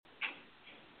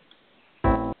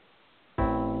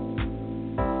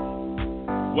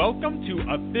Welcome to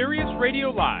Aetherius Radio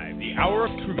Live, the Hour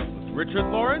of Truth with Richard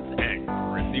Lawrence and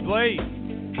Chrissie Blaze.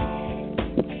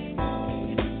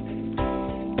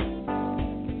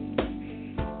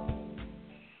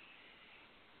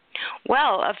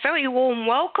 Well, a very warm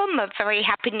welcome, a very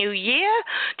happy new year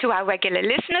to our regular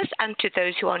listeners and to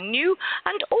those who are new.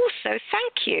 And also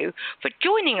thank you for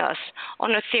joining us on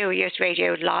Aetherius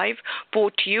Radio Live,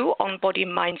 brought to you on Body,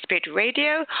 Mind, Spirit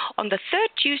Radio on the third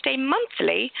Tuesday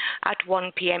monthly at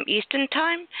 1 p.m. Eastern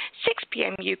Time, 6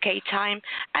 p.m. UK Time,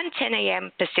 and 10 a.m.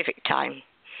 Pacific Time.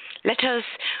 Let us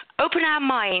open our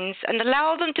minds and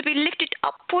allow them to be lifted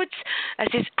upwards as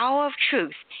this hour of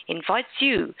truth invites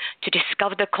you to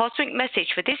discover the cosmic message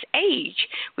for this age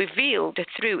revealed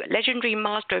through legendary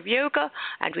master of yoga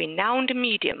and renowned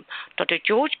medium Dr.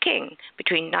 George King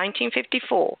between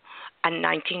 1954 and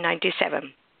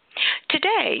 1997.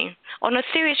 Today, on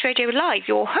Aetherius Radio Live,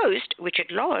 your host, Richard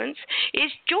Lawrence, is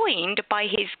joined by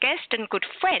his guest and good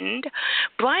friend,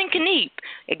 Brian Keneipp,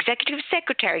 Executive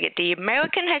Secretary at the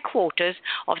American headquarters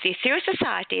of the Aetherius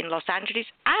Society in Los Angeles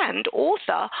and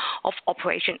author of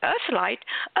Operation Earthlight,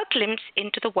 A Glimpse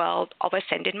into the World of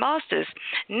Ascended Masters.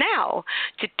 Now,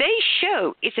 today's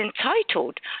show is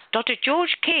entitled Dr.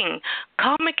 George King,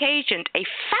 Karmic Agent, a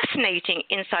fascinating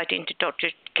insight into Dr.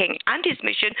 King and his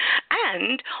mission,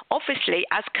 and obviously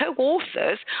as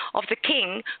co-authors of The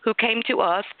King Who Came to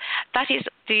Earth. That is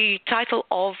the title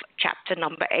of chapter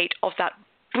number 8 of that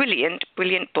brilliant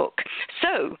book.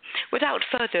 So, without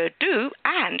further ado,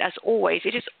 and as always,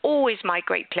 it is always my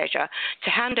great pleasure to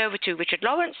hand over to Richard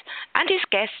Lawrence and his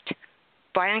guest,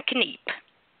 Brian Keneipp.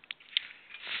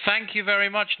 Thank you very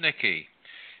much, Nikki,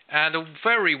 and a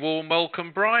very warm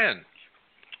welcome, Brian.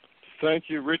 Thank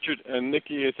you, Richard and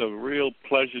Nikki. It's a real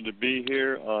pleasure to be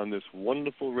here on this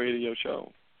wonderful radio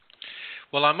show.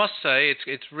 Well, I must say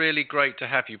it's really great to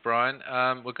have you, Brian.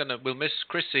 We'll miss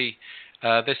Chrissie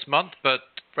this month, but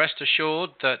rest assured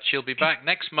that she'll be back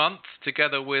next month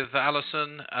together with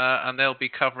Alison, and they'll be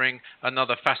covering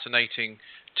another fascinating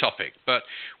topic. But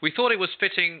we thought it was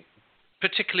fitting,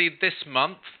 particularly this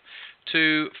month,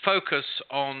 to focus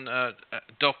on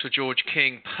Dr. George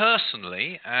King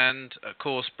personally, and of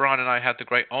course Brian and I had the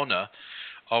great honour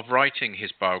of writing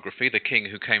his biography, The King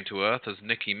Who Came to Earth, as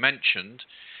Nikki mentioned,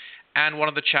 and one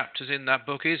of the chapters in that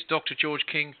book is Dr. George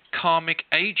King, Karmic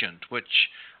Agent, which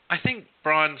I think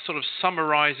Brian sort of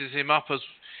summarises him up as,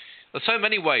 there's so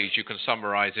many ways you can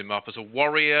summarise him up, as a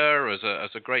warrior, as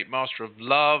a great master of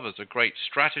love, as a great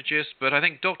strategist, but I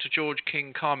think Dr. George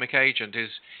King, Karmic Agent,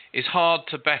 is hard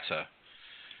to better.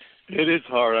 It is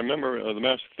hard. I remember the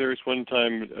Master Aetherius one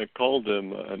time called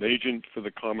him an agent for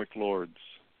the Karmic Lords.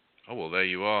 Oh, well, there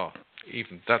you are.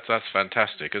 Even that's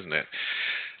fantastic, isn't it?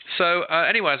 So,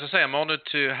 anyway, as I say, I'm honoured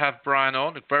to have Brian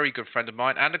on, a very good friend of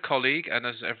mine and a colleague, and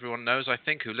as everyone knows, I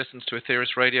think, who listens to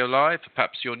Aetherius Radio Live.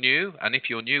 Perhaps you're new, and if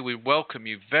you're new, we welcome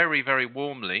you very, very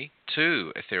warmly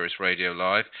to Aetherius Radio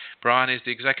Live. Brian is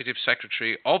the Executive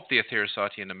Secretary of the Aetherius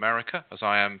Society in America, as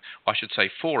I am, I should say,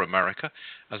 for America,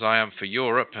 as I am for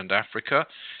Europe and Africa.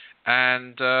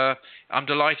 And I'm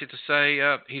delighted to say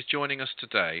he's joining us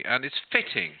today, and it's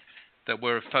fitting that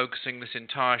we're focusing this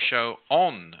entire show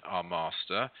on our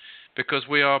Master, because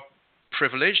we are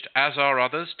privileged, as are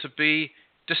others, to be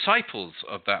disciples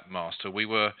of that Master. We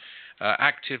were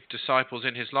active disciples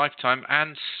in his lifetime,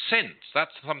 and since. That's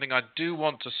something I do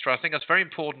want to stress. I think that's very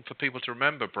important for people to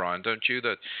remember, Brian, don't you?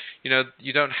 That,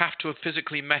 you don't have to have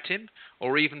physically met him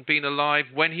or even been alive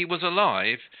when he was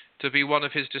alive to be one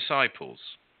of his disciples.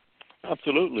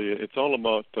 Absolutely. It's all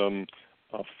about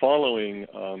following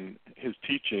his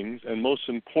teachings, and most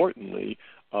importantly,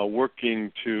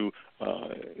 working to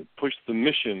push the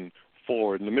mission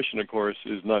forward. And the mission, of course,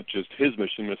 is not just his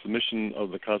mission; it's the mission of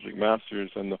the Cosmic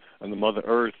Masters and the Mother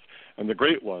Earth and the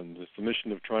Great Ones. It's the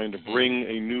mission of trying to bring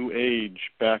a new age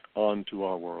back onto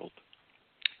our world.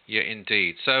 Yeah,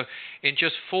 indeed. So, in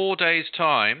just 4 days'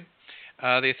 time,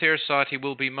 the Aetherius Society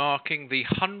will be marking the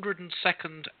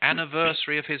 102nd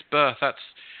anniversary of his birth. That's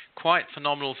quite a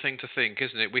phenomenal thing to think,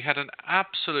 isn't it? We had an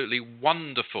absolutely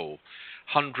wonderful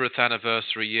 100th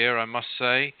anniversary year, I must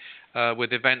say,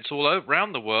 with events all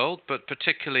around the world, but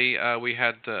particularly we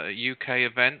had UK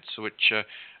events, which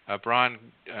Brian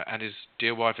and his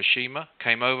dear wife Ashima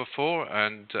came over for,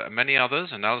 and many others,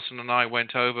 and Alison and I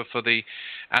went over for the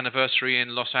anniversary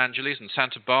in Los Angeles and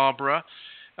Santa Barbara,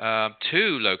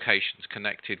 2 locations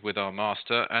connected with our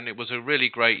Master, and it was a really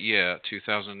great year,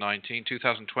 2019.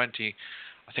 2020,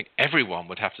 I think everyone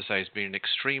would have to say, has been an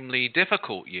extremely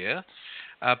difficult year,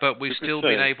 but we've still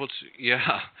been able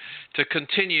to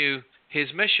continue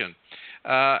his mission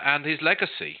and his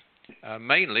legacy,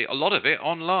 mainly a lot of it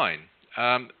online.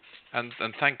 and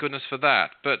thank goodness for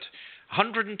that. But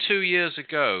 102 years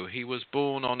ago, he was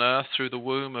born on Earth through the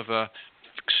womb of a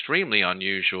extremely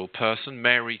unusual person,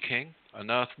 Mary King, an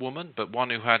Earth woman, but one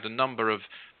who had a number of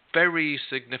very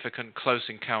significant close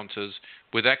encounters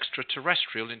with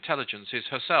extraterrestrial intelligences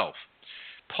herself,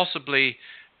 possibly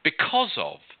because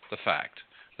of the fact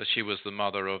that she was the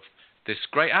mother of this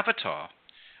great avatar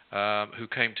who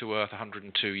came to Earth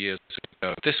 102 years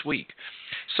ago this week.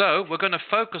 So we're going to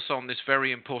focus on this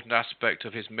very important aspect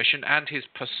of his mission and his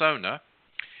persona.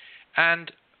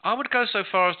 And I would go so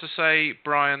far as to say,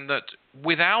 Brian, that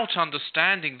without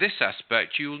understanding this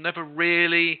aspect, you'll never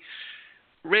really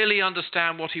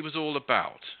understand what he was all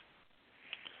about.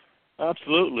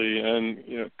 Absolutely,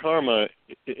 and karma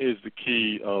is the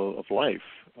key of life.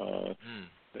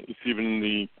 It's even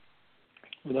the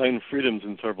 9 freedoms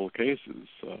in several cases.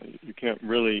 You can't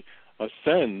really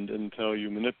ascend until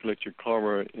you manipulate your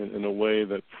karma in a way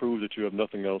that proves that you have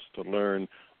nothing else to learn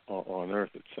on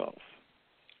Earth itself.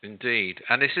 Indeed,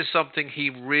 and this is something he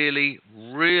really,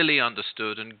 really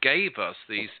understood and gave us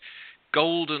these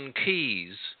golden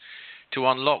keys to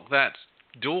unlock that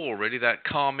door, really, that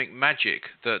karmic magic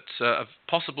that's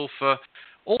possible for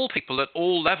all people at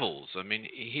all levels. I mean,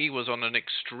 he was on an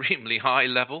extremely high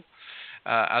level,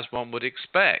 as one would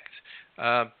expect,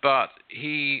 but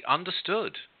he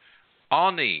understood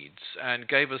our needs and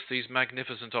gave us these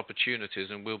magnificent opportunities,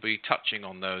 and we'll be touching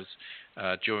on those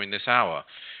during this hour.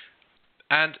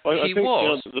 And he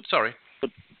was... sorry.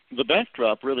 The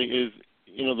backdrop really is,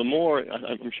 the more,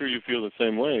 I'm sure you feel the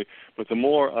same way, but the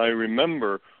more I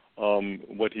remember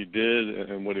what he did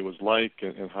and what he was like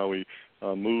and how he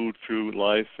moved through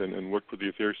life and worked with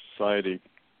the Aetherius Society,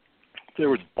 there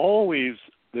was always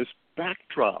this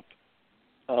backdrop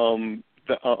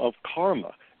of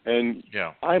karma. And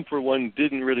I, for one,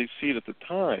 didn't really see it at the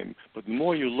time, but the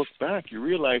more you look back, you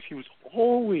realize he was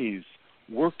always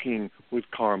working with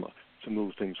karma to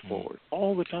move things forward,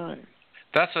 all the time.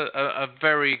 That's a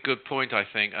very good point, I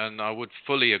think, and I would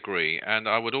fully agree. And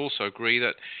I would also agree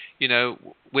that,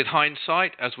 with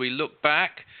hindsight, as we look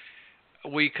back,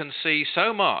 we can see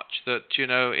so much that,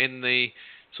 in the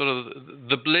sort of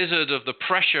the blizzard of the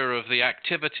pressure of the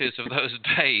activities of those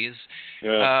days,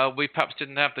 we perhaps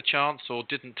didn't have the chance or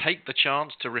didn't take the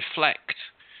chance to reflect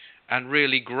and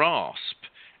really grasp.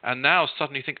 And now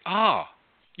suddenly think,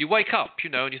 you wake up,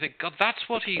 and you think, God, that's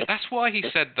why he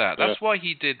said that. That's why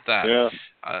he did that.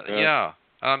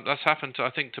 That's happened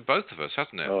to both of us,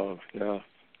 hasn't it? Oh, yeah.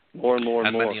 More and more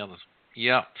and more. And many others.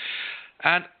 Yeah.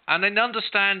 And in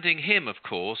understanding him, of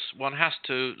course, one has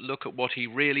to look at what he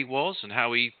really was and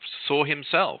how he saw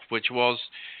himself, which was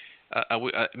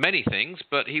many things,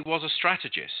 but he was a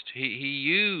strategist. He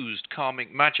used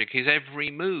karmic magic. His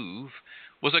every move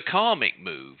was a karmic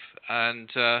move. And,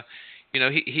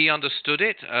 he understood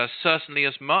it, certainly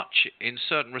as much, in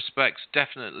certain respects,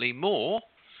 definitely more,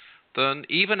 than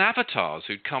even avatars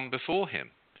who'd come before him.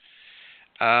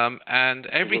 And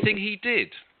everything he did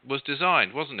was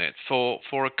designed, wasn't it,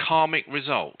 for a karmic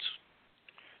result?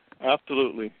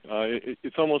 Absolutely.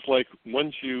 It's almost like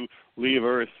once you leave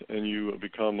Earth and you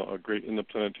become a great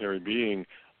interplanetary being,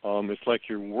 it's like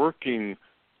you're working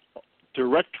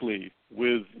directly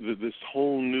with this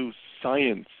whole new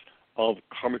science of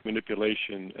karmic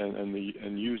manipulation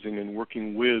and using and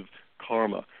working with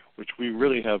karma, which we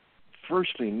really have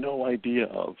firstly no idea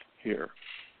of here.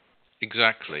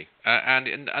 Exactly.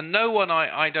 And no one,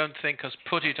 I don't think, has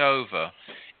put it over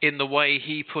in the way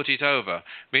he put it over. I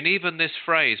mean, even this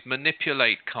phrase,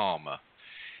 manipulate karma,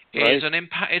 is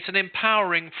it's an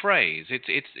empowering phrase.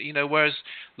 It's whereas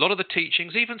a lot of the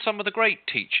teachings, even some of the great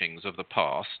teachings of the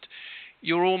past,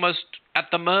 you're almost at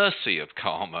the mercy of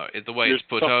karma, the way it's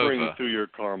put over. You're suffering through your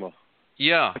karma.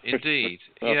 Yeah, indeed.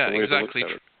 Yeah, exactly.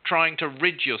 Trying to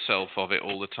rid yourself of it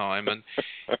all the time, and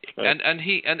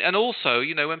also,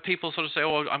 when people sort of say,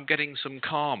 "Oh, I'm getting some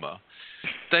karma,"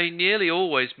 they nearly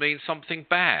always mean something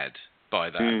bad by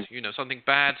that. Something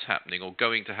bad's happening or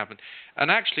going to happen.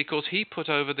 And actually, of course, he put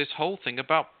over this whole thing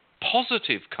about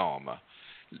positive karma.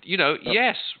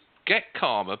 Yes, get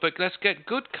karma, but let's get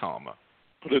good karma.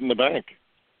 Put it in the bank.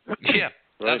 Yeah,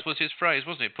 that was his phrase,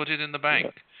 wasn't it? Put it in the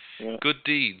bank. Yeah. Good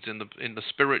deeds in the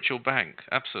spiritual bank.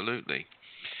 Absolutely.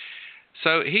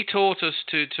 So he taught us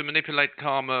to manipulate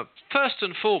karma first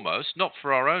and foremost, not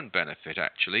for our own benefit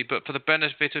actually, but for the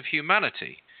benefit of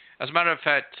humanity. As a matter of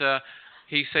fact,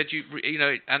 he said,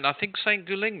 and I think Saint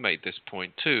Guling made this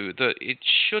point too, that it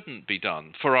shouldn't be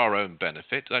done for our own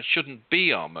benefit. That shouldn't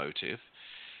be our motive.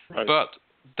 Right. But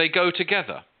they go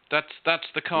together. That's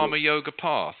the karma yoga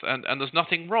path, and there's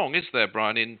nothing wrong, is there,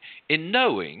 Brian, in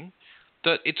knowing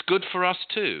that it's good for us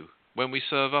too when we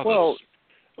serve others. Well,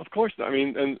 Of course. I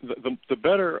mean, and the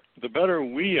better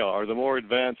we are, the more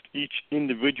advanced each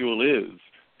individual is,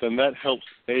 then that helps.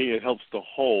 A, it helps the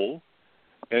whole,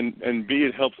 and B,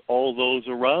 it helps all those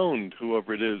around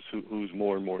whoever it is who's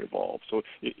more and more evolved. So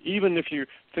even if you're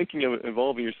thinking of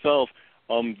evolving yourself,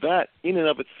 that in and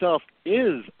of itself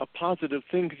is a positive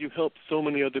thing because you help so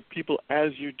many other people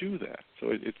as you do that.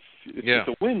 So it's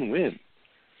a win-win.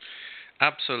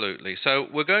 Absolutely. So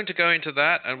we're going to go into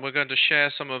that, and we're going to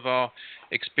share some of our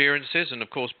experiences. And,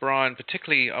 of course, Brian,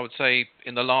 particularly, I would say,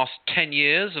 in the last 10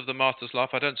 years of the Master's life,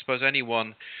 I don't suppose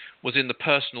anyone was in the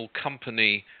personal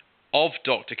company of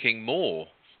Dr. King more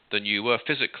than you were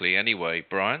physically anyway,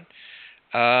 Brian.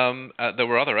 There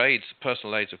were other aides,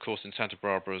 personal aides, of course, in Santa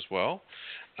Barbara as well.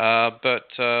 But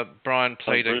Brian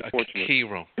played a key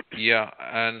role. Yeah,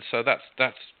 and so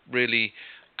that's really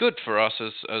good for us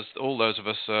as all those of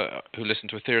us who listen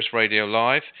to Aetherius Radio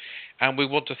Live, and we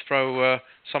want to throw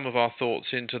some of our thoughts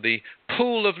into the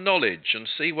pool of knowledge and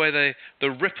see where the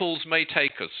ripples may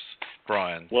take us,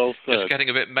 Brian. Well said. Just getting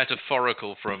a bit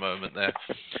metaphorical for a moment there.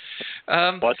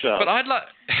 Watch out.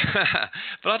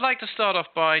 But I'd like to start off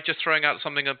by just throwing out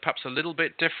something perhaps a little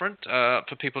bit different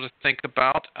for people to think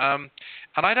about. And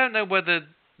I don't know whether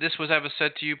this was ever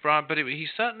said to you, Brian, but he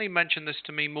certainly mentioned this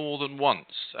to me more than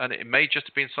once, and it may just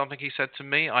have been something he said to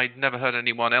me. I'd never heard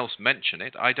anyone else mention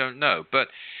it. I don't know. But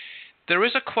there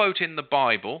is a quote in the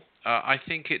Bible. I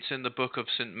think it's in the book of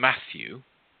St. Matthew.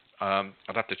 I'd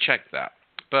have to check that.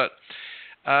 But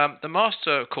the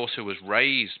Master, of course, who was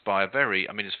raised by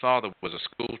his father was a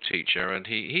school teacher, and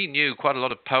he knew quite a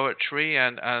lot of poetry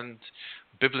and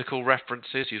biblical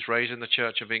references. He was raised in the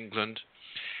Church of England.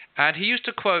 And he used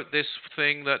to quote this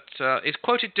thing that is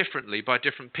quoted differently by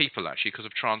different people, actually, because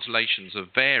of translations are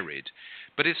varied.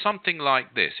 But it's something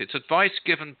like this. It's advice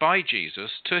given by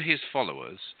Jesus to his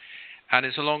followers, and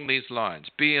it's along these lines.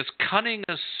 Be as cunning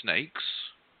as snakes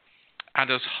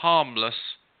and as harmless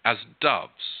as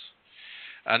doves.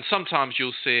 And sometimes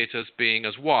you'll see it as being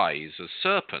as wise as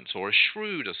serpents or as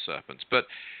shrewd as serpents. But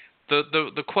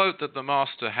the quote that the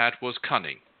Master had was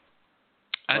cunning.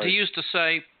 And right. He used to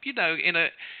say, in a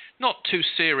not too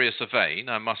serious a vein,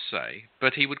 I must say,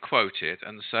 but he would quote it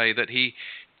and say that he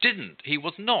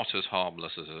was not as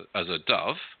harmless as a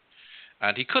dove,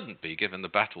 and he couldn't be given the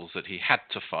battles that he had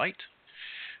to fight,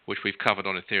 which we've covered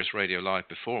on Aetherius Radio Live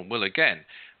before and will again.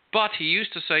 But he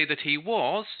used to say that he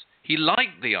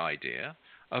liked the idea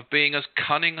of being as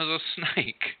cunning as a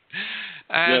snake.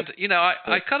 And, yes.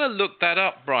 I kind of looked that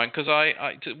up, Brian, because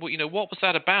what was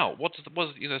that about?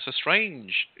 It's a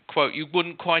strange quote you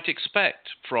wouldn't quite expect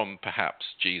from perhaps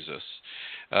Jesus.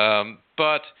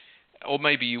 Or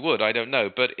maybe you would, I don't know.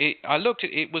 But I looked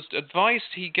at it was advice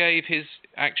he gave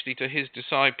to his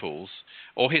disciples,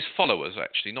 or his followers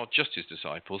actually, not just his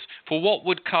disciples, for what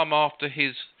would come after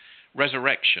his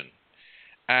resurrection,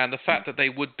 and the fact that they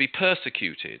would be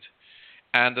persecuted,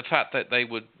 and the fact that they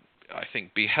would, I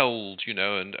think, be held,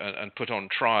 and put on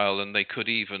trial, and they could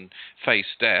even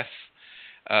face death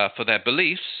for their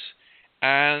beliefs.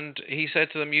 And he said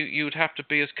to them, you would have to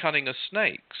be as cunning as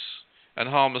snakes and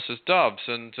harmless as doves.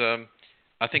 And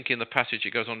I think in the passage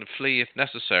it goes on to flee if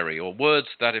necessary, or words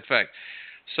to that effect.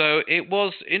 So it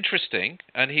was interesting,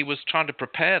 and he was trying to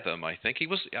prepare them, I think. He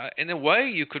was, in a way,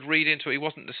 you could read into it, he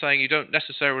wasn't saying you don't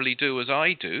necessarily do as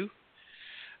I do.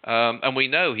 And we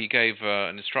know he gave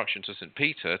an instruction to St.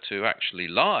 Peter to actually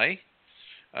lie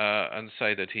and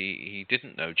say that he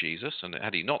didn't know Jesus, and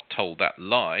had he not told that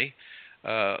lie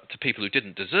to people who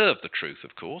didn't deserve the truth,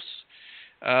 of course,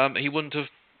 he wouldn't have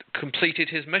completed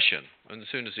his mission. And as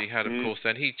soon as he had, of course,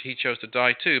 then he chose to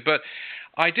die too. But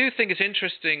I do think it's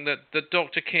interesting that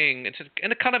Dr. King, it's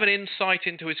a kind of an insight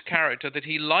into his character, that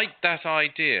he liked that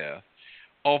idea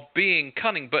of being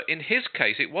cunning. But in his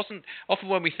case, it wasn't. Often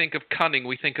when we think of cunning,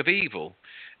 we think of evil,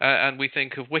 and we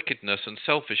think of wickedness and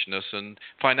selfishness and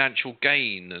financial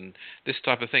gain and this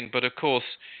type of thing. But of course,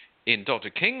 in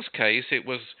Dr. King's case, it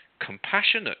was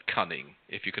compassionate cunning,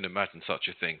 if you can imagine such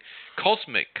a thing,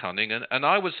 cosmic cunning, and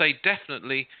I would say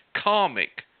definitely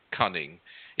karmic cunning,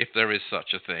 if there is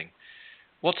such a thing.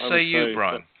 What say you,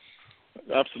 Brian?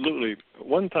 Absolutely.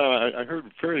 One time I heard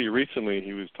fairly recently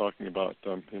he was talking about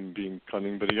him being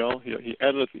cunning, but he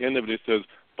added at the end of it, he says,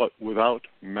 but without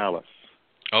malice.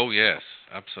 Oh, yes,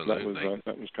 absolutely.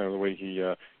 That was kind of the way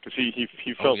because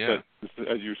he felt that,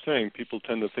 as you were saying, people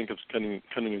tend to think of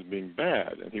cunning as being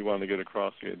bad, and he wanted to get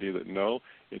across the idea that no,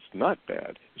 it's not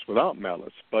bad. It's without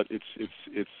malice, but it's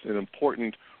an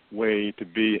important way to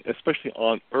be, especially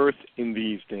on Earth in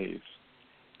these days.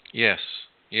 Yes,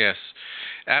 Yes,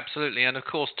 absolutely. And of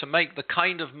course, to make the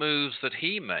kind of moves that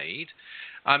he made,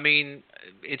 I mean,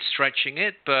 it's stretching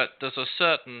it, but there's a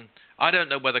certain, I don't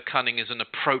know whether cunning is an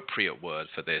appropriate word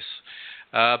for this,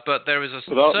 but there is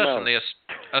certainly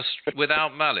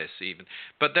without malice even,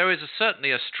 but there is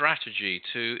certainly a strategy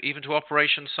to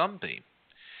Operation Sunbeam,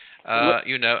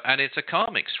 you know, and it's a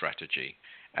karmic strategy.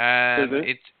 And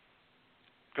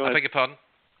I beg your pardon?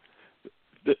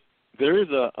 There is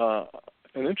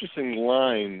an interesting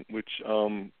line which,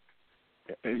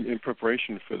 in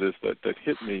preparation for this, that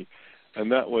hit me, and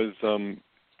that was,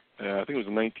 I think it was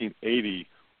in 1980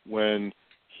 when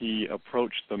he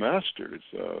approached the masters,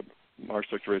 Mars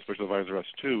Sector A Special Advisor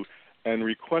S2, and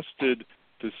requested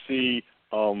to see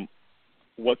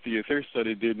what the Aetherius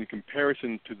study did in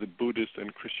comparison to the Buddhist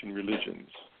and Christian religions.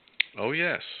 Oh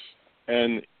yes.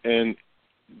 And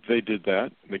they did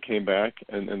that. They came back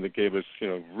and they gave us, you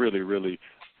know, really, really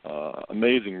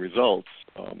amazing results,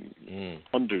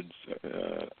 hundreds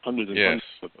and hundreds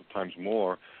of times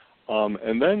more.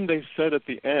 And then they said at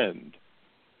the end,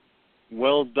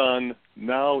 "Well done.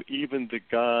 Now even the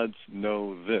gods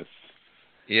know this."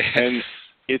 Yes. And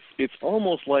it's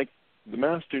almost like the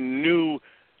master knew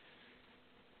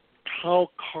how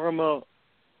karma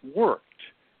worked.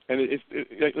 And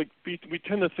we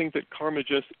tend to think that karma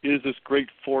just is this great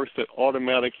force that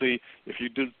automatically, if you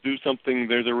do something,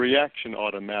 there's a reaction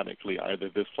automatically, either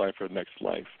this life or next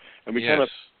life. And we kind of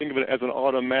think of it as an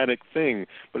automatic thing.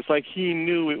 But it's like he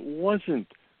knew it wasn't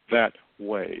that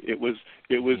way. It was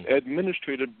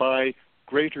administrated by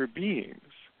greater beings.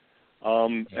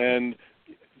 And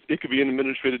it could be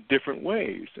administrated different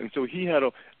ways. And so he had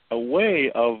a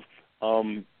way of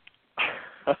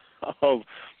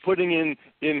putting in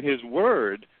his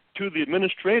word to the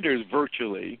administrators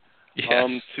virtually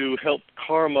to help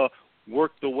karma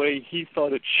work the way he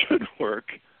thought it should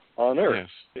work on Earth,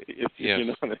 if you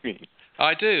know what I mean.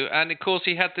 I do. And, of course,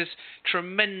 he had this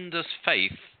tremendous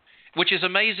faith, which is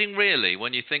amazing, really,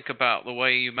 when you think about the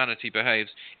way humanity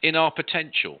behaves, in our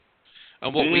potential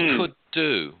and what we could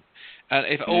do. And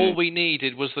if all we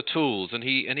needed was the tools, and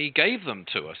he gave them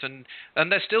to us, and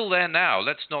they're still there now.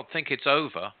 Let's not think it's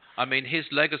over. I mean, his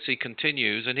legacy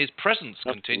continues, and his presence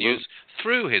continues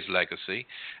through his legacy.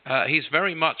 He's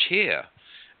very much here,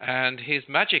 and his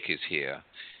magic is here,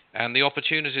 and the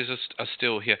opportunities are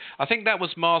still here. I think that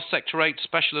was Mars Sector 8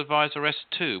 Special Advisor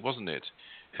S2, wasn't it?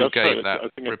 Who gave that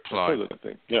reply? I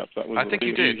think. Yeah, that was I think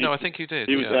you did. No, I think you did.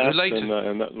 He was asked,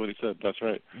 and that's what he said. That's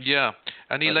right. Yeah,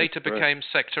 and he later became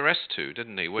Sector S2,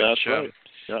 didn't he? Which, that's right.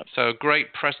 Yeah. So a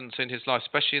great presence in his life,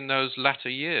 especially in those latter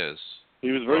years.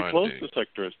 He was very close to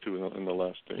Sector S2 in the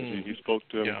last days. He spoke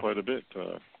to him quite a bit.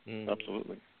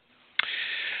 Absolutely.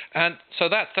 And so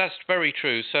that's very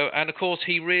true. So, and of course,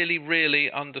 he really,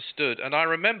 really understood. And I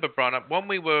remember, Brian, when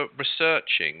we were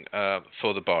researching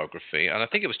for the biography, and I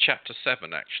think it was chapter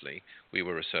 7 actually we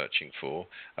were researching for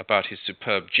about his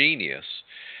superb genius.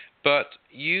 But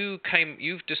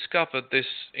you've discovered this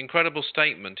incredible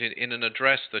statement in an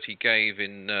address that he gave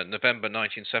in November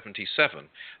 1977.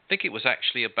 I think it was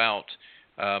actually about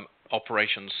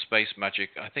Operation Space Magic.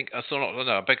 I think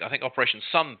Operation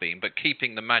Sunbeam, but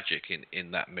keeping the magic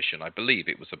in that mission. I believe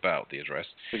it was about the address.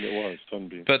 I think it was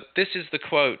Sunbeam. But this is the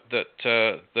quote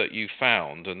that you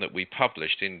found and that we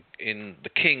published in The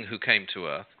King Who Came to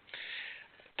Earth.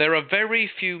 "There are very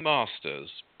few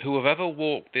masters who have ever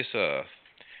walked this earth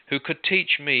who could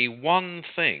teach me one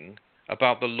thing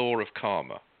about the law of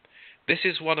karma. This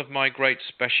is one of my great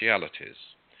specialities.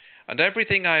 And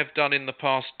everything I have done in the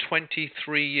past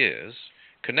 23 years,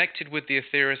 connected with the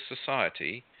Aetherius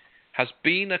Society, has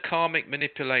been a karmic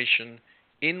manipulation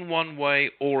in one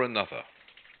way or another."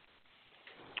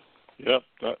 Yep,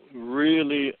 that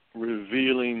really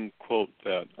revealing quote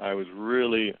that I was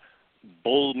really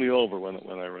bowled me over when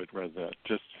I read that.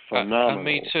 Just phenomenal. And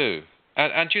me too.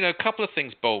 And you know, a couple of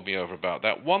things bowled me over about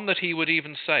that. One, that he would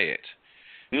even say it,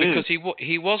 because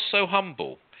he was so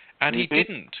humble, and he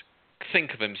didn't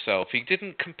think of himself. He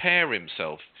didn't compare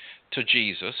himself to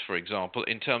Jesus, for example,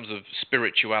 in terms of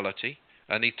spirituality.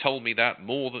 And he told me that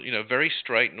more than, very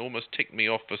straight, and almost ticked me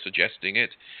off for suggesting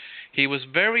it. He was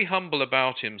very humble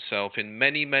about himself in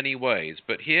many, many ways.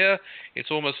 But here,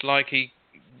 it's almost like he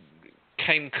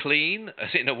came clean,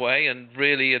 in a way, and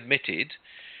really admitted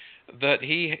that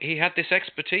he had this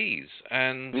expertise.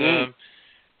 And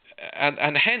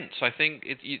and hence, I think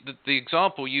the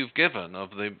example you've given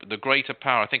of the greater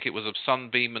power, I think it was of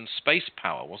sunbeam and space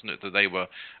power, wasn't it, that they were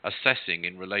assessing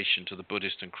in relation to the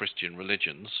Buddhist and Christian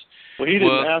religions? Well, he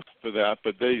didn't ask for that,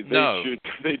 but they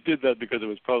did that because it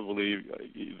was probably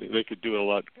they could do it a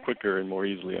lot quicker and more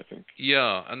easily, I think.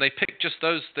 Yeah, and they picked just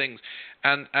those things,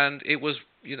 and it was,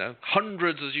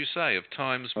 hundreds, as you say, of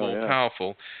times more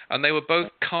powerful, and they were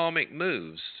both karmic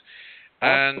moves.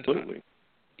 Absolutely.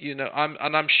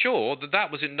 I'm sure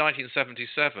that was in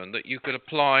 1977, that you could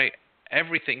apply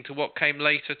everything to what came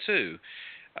later too.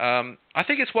 I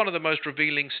think it's one of the most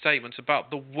revealing statements about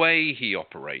the way he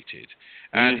operated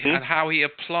and how he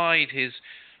applied his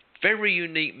very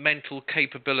unique mental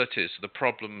capabilities to the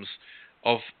problems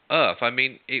of Earth. I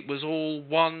mean, it was all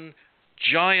one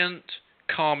giant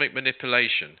karmic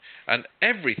manipulation, and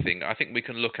everything I think we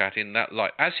can look at in that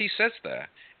light, as he says there.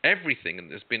 Everything,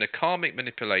 and there's been a karmic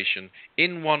manipulation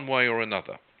in one way or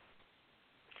another.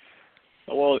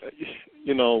 Well,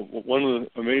 one of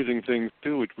the amazing things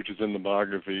too, which is in the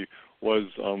biography, was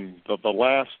the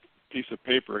last piece of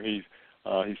paper he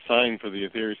signed for the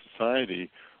Aetherius Society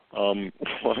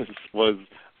was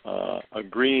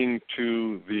agreeing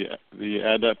to the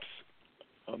adepts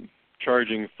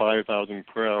charging 5,000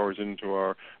 per hours into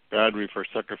our battery for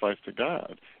sacrifice to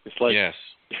God. It's like, yes.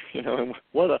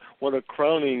 What a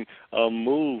crowning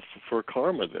move for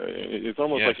karma there. It's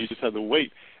almost like he just had to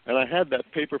wait. And I had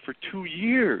that paper for 2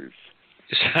 years,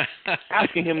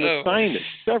 asking him to sign it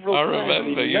several times. I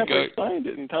remember he never signed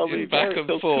it until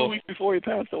 2 weeks before he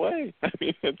passed away. I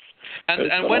mean,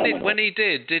 when he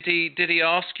did he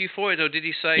ask you for it, or did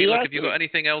he say, "Look, have you got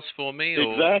anything else for me?"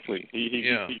 Or? Exactly.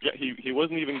 He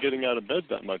wasn't even getting out of bed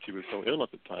that much. He was so ill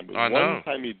at the time. But one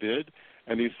time he did,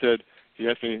 and he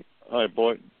asked me, "All right,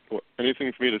 boy,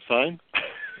 anything for me to sign?"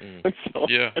 So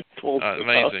I told him,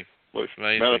 amazing.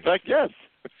 Matter of fact, yes.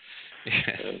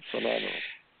 It's phenomenal.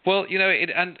 Well,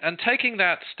 and taking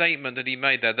that statement that he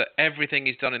made there, that everything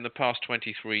he's done in the past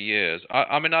 23 years,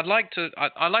 I'd like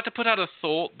to put out a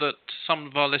thought that some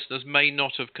of our listeners may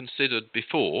not have considered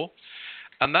before,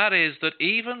 and that is that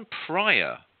even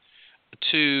prior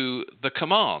to the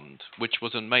command, which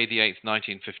was on May the 8th,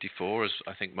 1954, as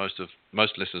I think most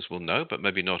listeners will know, but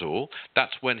maybe not all,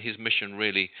 that's when his mission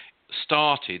really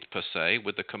started, per se,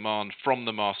 with the command from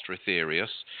the Master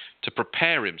Aetherius to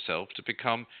prepare himself to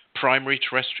become primary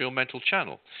terrestrial mental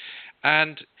channel.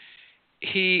 And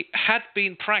he had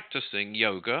been practicing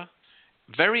yoga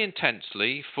very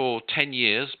intensely for 10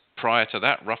 years, prior to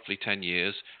that, roughly 10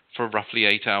 years, for roughly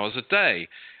 8 hours a day.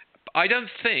 I don't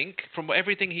think, from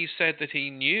everything he said, that he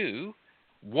knew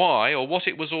why or what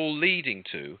it was all leading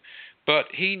to, but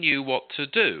he knew what to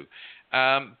do,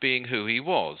 being who he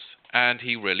was. And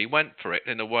he really went for it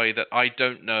in a way that I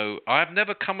don't know. I've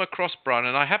never come across Brian,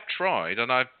 and I have tried, and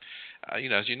I've,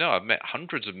 as you know, I've met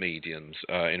hundreds of mediums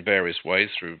in various ways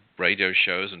through radio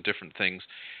shows and different things,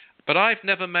 but I've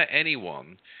never met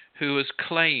anyone who has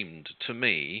claimed to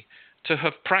me to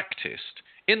have practiced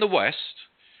in the West,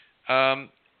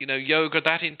 yoga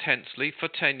that intensely for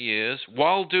 10 years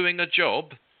while doing a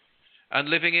job and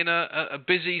living in a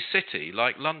busy city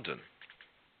like London.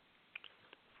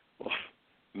 Well,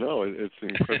 no, it's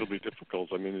incredibly difficult.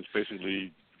 I mean, it's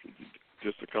basically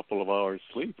just a couple of hours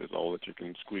sleep is all that you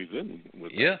can squeeze in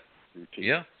with that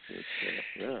routine.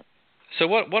 Yeah. So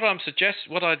what I'm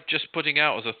just putting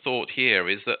out as a thought here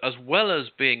is that, as well as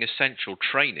being essential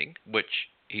training, which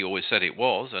he always said it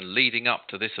was, and leading up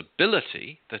to this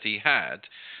ability that he had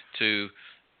to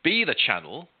be the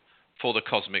channel for the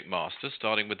Cosmic Masters,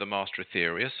 starting with the Master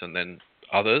Aetherius and then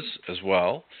others as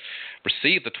well,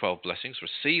 receive the 12 blessings,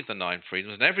 receive the 9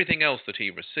 freedoms, and everything else that he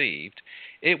received,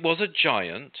 it was a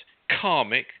giant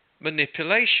karmic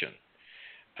manipulation.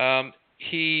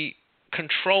 He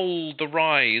controlled the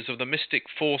rise of the mystic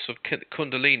force of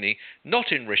Kundalini, not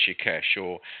in Rishikesh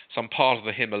or some part of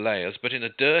the Himalayas, but in a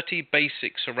dirty,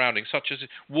 basic surrounding, such as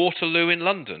Waterloo in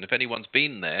London. If anyone's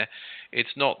been there,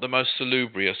 it's not the most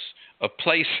salubrious of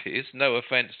places. No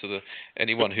offence to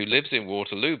anyone who lives in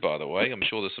Waterloo, by the way. I'm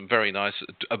sure there's some very nice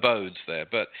abodes there,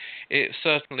 but it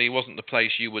certainly wasn't the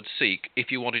place you would seek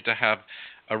if you wanted to have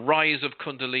a rise of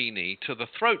Kundalini to the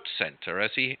throat center,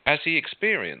 as he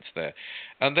experienced there.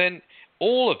 And then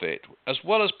all of it, as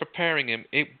well as preparing him,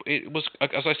 it was,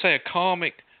 as I say, a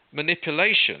karmic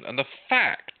manipulation. And the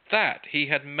fact that he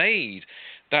had made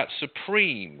that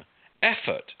supreme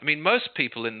effort. I mean, most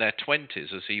people in their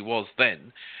 20s, as he was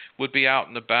then, would be out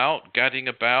and about, gadding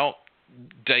about,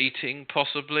 dating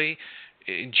possibly,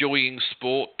 enjoying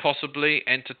sport possibly,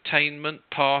 entertainment,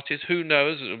 parties, who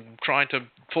knows, trying to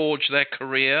forge their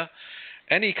career.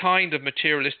 any kind of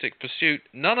materialistic pursuit,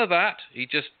 none of that. He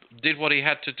just did what he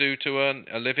had to do to earn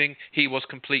a living. He was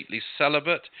completely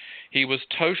celibate. He was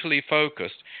totally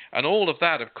focused. And all of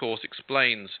that, of course,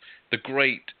 explains the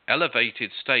great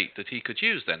elevated state that he could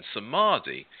use then,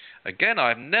 samadhi. Again,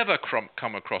 I've never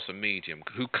come across a medium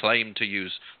who claimed to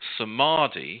use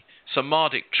samadhi,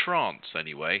 samadhic trance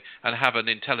anyway, and have an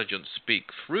intelligence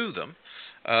speak through them.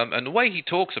 And the way he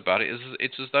talks about it is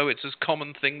it's as though it's a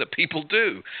common thing that people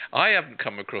do. I haven't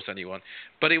come across anyone.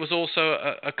 But it was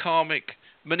also a karmic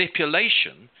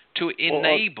manipulation to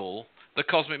enable the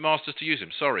cosmic masters to use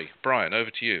him. Sorry, Brian, over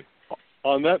to you.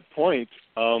 On that point,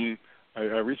 I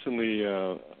recently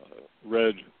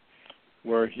read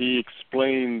where he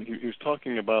explained, he was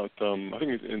talking about, I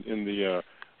think it's in the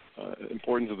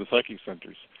importance of the psychic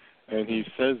centers. And he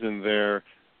says in there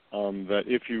that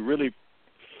if you really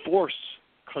force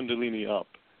Kundalini up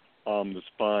the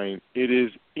spine, it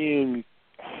is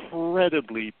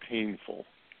incredibly painful.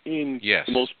 The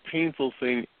most painful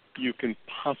thing you can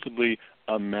possibly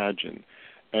imagine.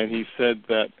 And he said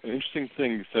that, an interesting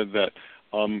thing, he said that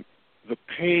the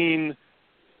pain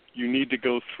you need to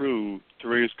go through to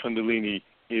raise Kundalini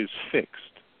is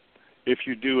fixed. If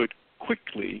you do it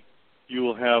quickly, you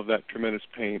will have that tremendous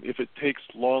pain. If it takes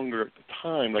longer at the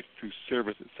time, like through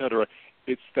service, etc.,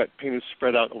 it's that pain is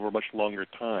spread out over a much longer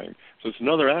time. So it's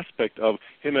another aspect of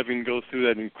him having to go through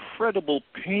that incredible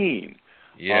pain.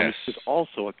 Yes. It's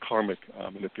also a karmic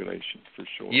manipulation, for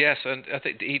sure. Yes, and I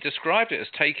think he described it as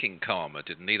taking karma,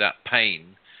 didn't he? That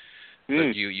pain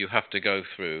that you have to go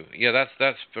through. Yeah,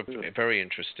 that's very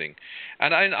interesting.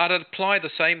 And I'd apply the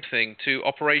same thing to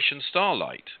Operation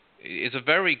Starlight. It's a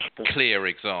very clear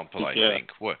example, I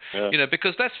think. You know,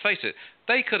 because let's face it,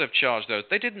 they could have charged those.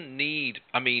 They didn't need,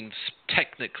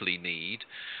 technically need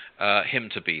him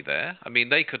to be there. I mean,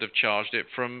 they could have charged it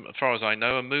from, as far as I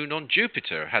know, a moon on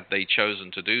Jupiter, had they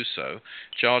chosen to do so.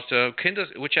 Charged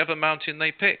whichever mountain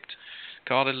they picked,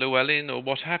 Cardin Llewellyn or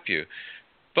what have you.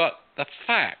 But the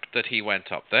fact that he went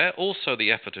up there, also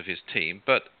the effort of his team,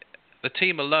 but the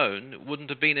team alone wouldn't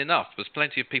have been enough. There's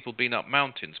plenty of people been up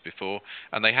mountains before,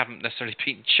 and they haven't necessarily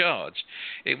been charged.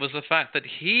 It was the fact that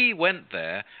he went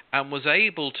there and was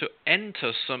able to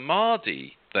enter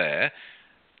samadhi there.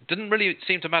 Didn't really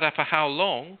seem to matter for how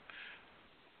long.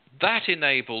 That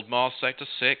enabled Master Sector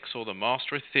 6 or the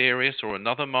Master Aetherius or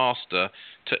another master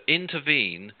to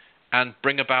intervene and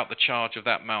bring about the charge of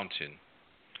that mountain.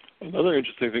 Another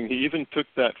interesting thing, he even took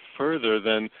that further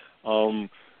than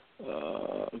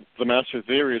the Master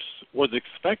Aetherius was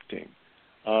expecting,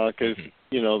 because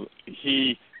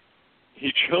he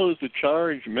chose to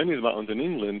charge many of the mountains in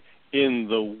England in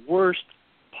the worst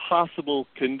possible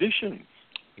conditions.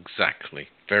 Exactly,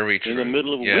 very true. In the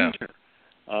middle of winter,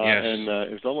 and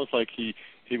it was almost like he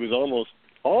was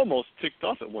almost ticked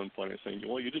off at one point and saying,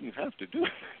 "Well, you didn't have to do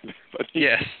it,"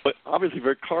 but obviously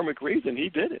for a karmic reason, he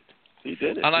did it. He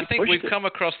did it. And I think we've come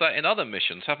across that in other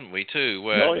missions, haven't we, too?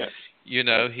 Where,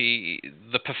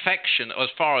 the perfection, as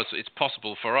far as it's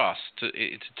possible for us, to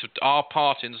our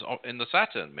part in the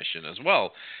Saturn mission as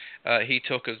well.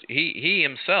 He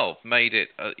himself made it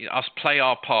us play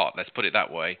our part. Let's put it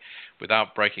that way,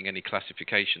 without breaking any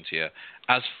classifications here,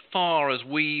 as far as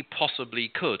we possibly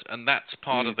could, and that's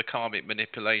part of the karmic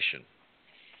manipulation.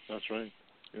 That's right.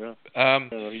 Yeah.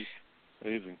 He's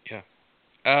amazing.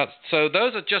 Yeah. So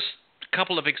those are just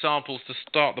couple of examples to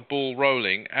start the ball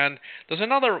rolling, and there's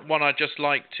another one I'd just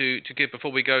like to give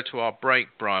before we go to our break,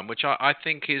 Brian, which I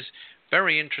think is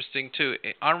very interesting too.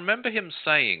 I remember him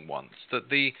saying once that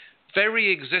the very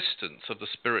existence of the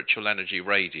spiritual energy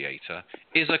radiator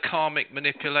is a karmic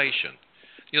manipulation.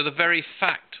 The very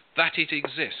fact that it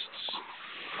exists.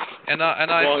 And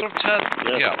I sort of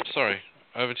turned... Yeah, sorry.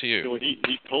 Over to you.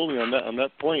 He told me on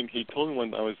that point. He told me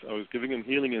when I was giving him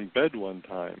healing in bed one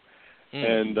time.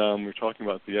 And we were talking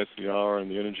about the SCR and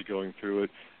the energy going through it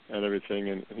and everything,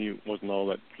 and he wasn't all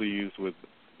that pleased with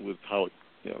how it,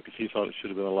 because he thought it should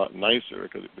have been a lot nicer,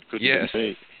 because it couldn't have been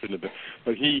made. Couldn't have been.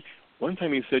 But one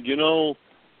time he said,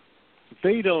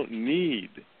 they don't need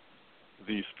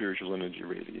the spiritual energy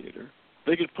radiator.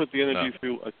 They could put the energy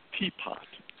through a teapot.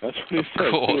 That's what he said.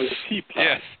 Through a teapot.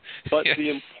 Yes. But the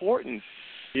importance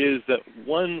is that,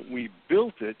 one, we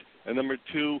built it, and number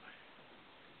two,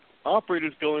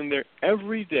 operators go in there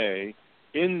every day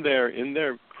in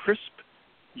their crisp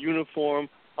uniform,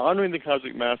 honoring the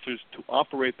cosmic masters, to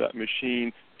operate that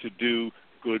machine to do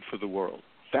good for the world.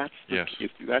 That's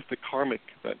the karmic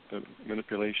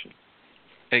manipulation.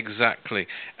 Exactly,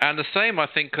 and the same I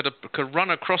think could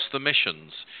run across the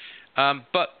missions,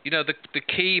 but the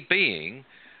key being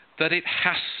that it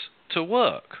has to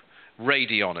work.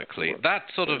 radionically. That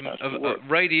sort of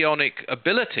radionic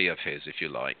ability of his, if you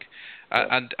like,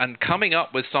 and coming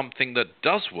up with something that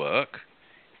does work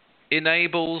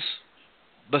enables,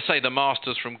 let's say, the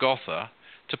masters from Gotha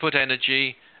to put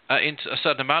energy into a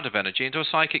certain amount of energy into a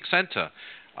psychic center.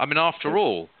 I mean, after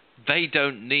all, they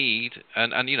don't need,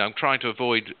 and I'm trying to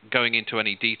avoid going into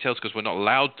any details because we're not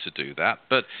allowed to do that,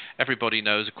 but everybody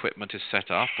knows equipment is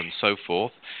set up and so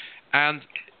forth. And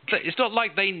it's not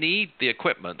like they need the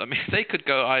equipment. I mean, they could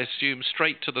go, I assume,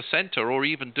 straight to the center or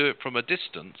even do it from a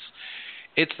distance.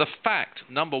 It's the fact,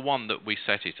 number one, that we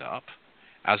set it up,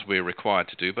 as we're required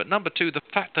to do, but number two, the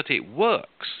fact that it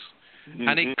works. Mm-hmm.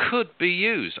 And it could be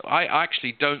used. I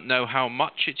actually don't know how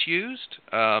much it's used,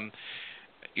 but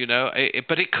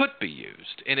it could be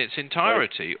used in its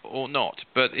entirety or not.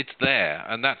 But it's there,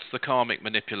 and that's the karmic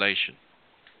manipulation.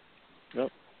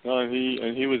 Yep. No, and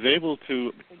he was able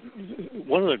to.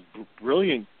 One of the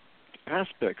brilliant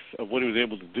aspects of what he was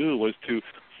able to do was to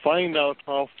find out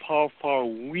how far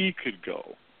we could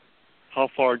go, how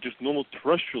far just normal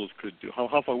terrestrials could do,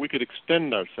 how far we could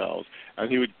extend ourselves,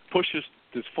 and he would push us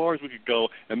as far as we could go,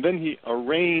 and then he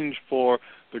arranged for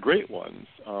the great ones,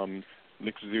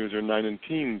 Nix's 9 and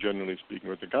 10, generally speaking,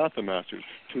 or the Gotha Masters,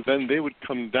 to then they would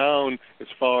come down as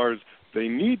far as they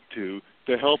need to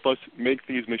help us make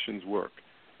these missions work.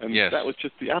 And that was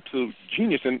just the absolute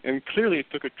genius, and clearly it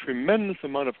took a tremendous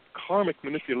amount of karmic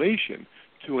manipulation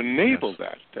to enable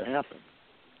that to happen.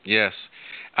 Yes,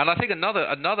 and I think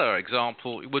another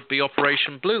example would be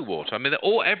Operation Blue Water. I mean,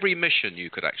 every mission you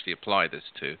could actually apply this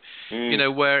to.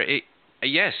 Where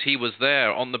he was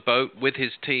there on the boat with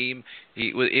his team.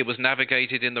 It was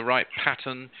navigated in the right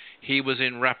pattern. He was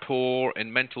in rapport,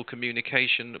 in mental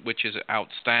communication, which is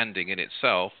outstanding in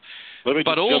itself. Let me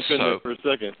just jump in there for a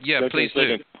second. Yeah, please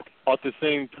do. At the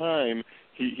same time,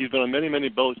 he's been on many, many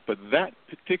boats, but that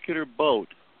particular boat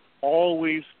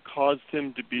always caused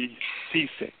him to be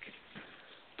seasick.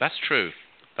 That's true.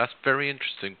 That's a very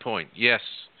interesting point. Yes,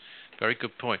 very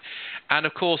good point. And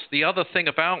of course, the other thing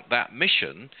about that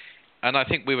mission, and I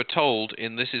think we were told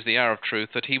in This Is the Hour of Truth,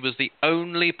 that he was the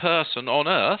only person on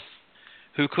Earth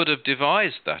who could have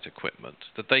devised that equipment,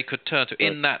 that they could turn to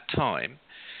in that time.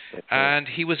 And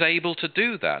he was able to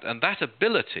do that. And that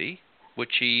ability,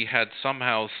 which he had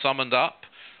somehow summoned up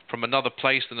from another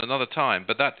place and another time,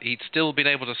 but that he'd still been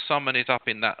able to summon it up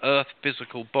in that Earth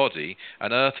physical body,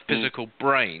 an Earth physical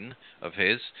brain of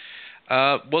his,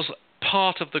 was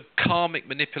part of the karmic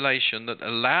manipulation that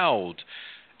allowed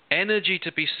energy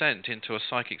to be sent into a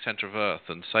psychic center of Earth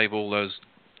and save all those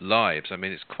lives. I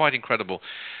mean, it's quite incredible.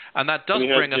 And that does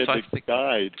bring us, I think...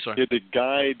 He had to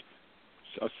guide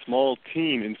a small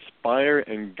team, inspire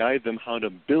and guide them how to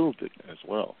build it as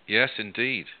well. Yes,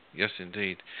 indeed. Yes,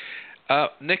 indeed.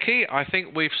 Nikki, I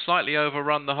think we've slightly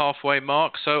overrun the halfway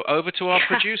mark, so over to our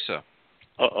producer.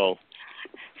 Uh-oh.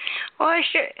 Well,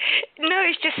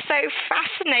 it's just so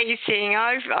fascinating.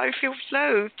 I feel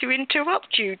loath to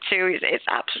interrupt you two. It's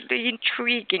absolutely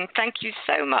intriguing. Thank you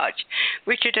so much,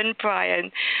 Richard and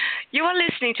Brian. You are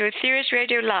listening to Aetherius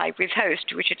Radio Live with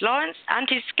host Richard Lawrence and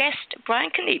his guest Brian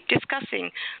Keneipp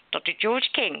discussing Dr. George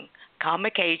King,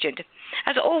 Karmic Agent.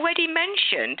 As already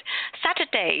mentioned,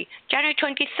 Saturday, January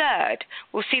 23rd,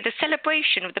 will see the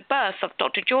celebration of the birth of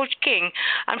Dr. George King,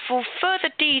 and for further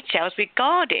details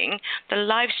regarding the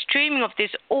live streaming of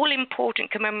this all-important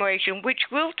commemoration, which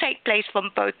will take place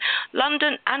from both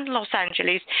London and Los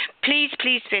Angeles, please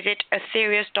visit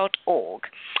aetherius.org,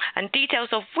 and details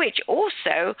of which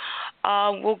also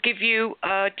will give you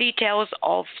details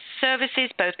of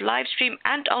services, both live stream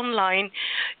and online,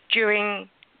 during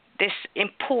this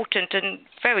important and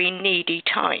very needy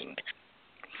time.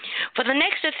 For the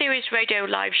next Aetherius Radio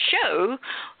Live show,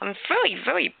 I'm very,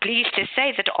 very pleased to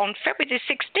say that on February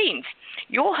the 16th,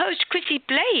 your host, Chrissie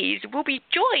Blaze, will be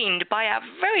joined by our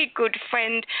very good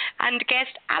friend and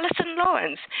guest, Alison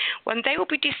Lawrence, when they will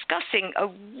be discussing a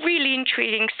really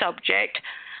intriguing subject,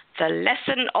 the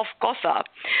Lesson of Gotha.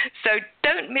 So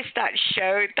don't miss that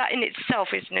show. That in itself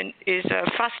is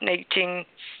a fascinating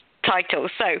title.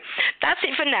 So that's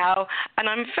it for now, and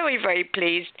I'm very, very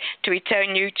pleased to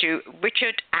return you to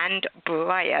Richard and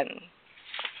Brian.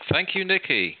 Thank you,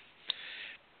 Nikki.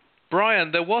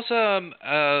 Brian, there was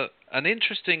an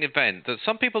interesting event that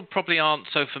some people probably aren't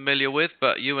so familiar with,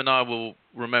 but you and I will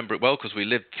remember it well because we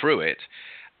lived through it,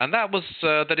 and that was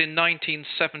that in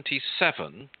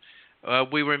 1977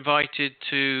 we were invited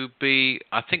to be,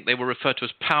 I think they were referred to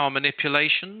as power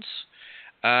manipulations,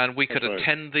 and we could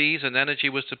attend these, and energy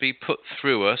was to be put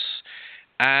through us.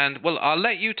 And, well, I'll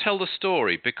let you tell the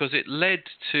story, because it led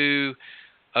to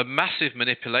a massive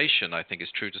manipulation, I think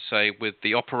it's true to say, with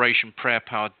the Operation Prayer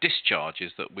Power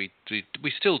discharges that we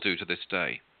still do to this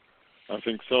day. I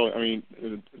think so. I mean,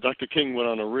 Dr. King went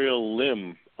on a real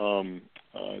limb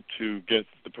to get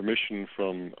the permission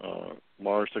from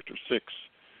Mars Sector 6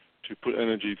 to put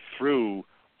energy through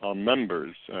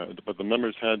members, but the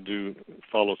members had to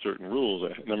follow certain rules.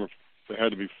 There had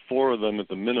to be 4 of them at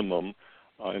the minimum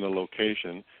in a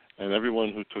location, and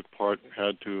everyone who took part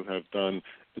had to have done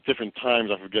at different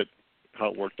times, I forget how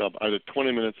it worked out, either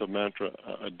 20 minutes of mantra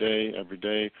a day, every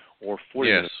day, or 40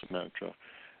 minutes of mantra.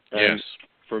 And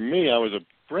for me, I was a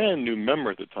brand new member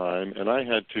at the time, and I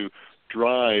had to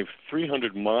drive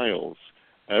 300 miles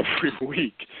every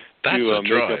week to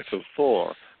make up the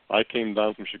 4. I came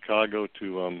down from Chicago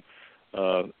to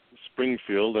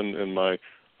Springfield, and my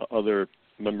other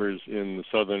members in the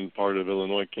southern part of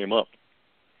Illinois came up.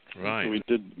 Right. So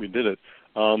we did it.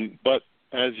 But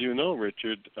as you know,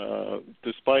 Richard,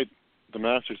 despite the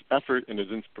Master's effort and his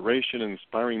inspiration and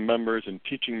inspiring members and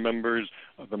teaching members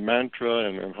of the mantra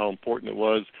and how important it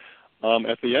was,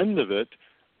 at the end of it,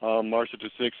 Mars Sector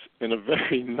 6, in a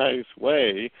very nice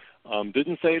way,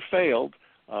 didn't say it failed,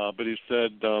 but he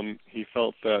said he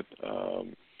felt that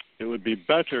it would be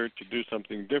better to do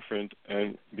something different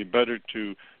and be better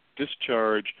to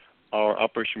discharge our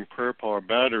Operation Prayer Power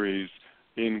batteries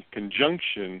in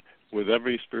conjunction with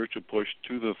every spiritual push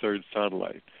to the 3rd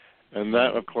satellite. And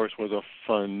that, of course, was a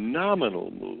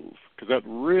phenomenal move, because that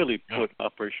really put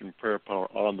Operation Prayer Power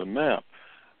on the map.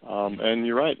 And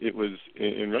you're right, it was,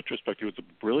 in retrospect, it was a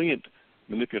brilliant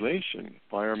manipulation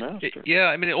by our Master.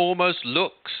 I mean, it almost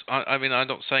looks, I'm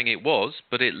not saying it was,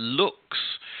 but it looks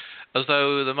as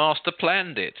though the Master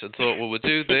planned it and thought, well, we'll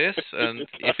do this, and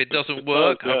if it doesn't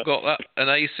work, I've got an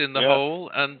ace in the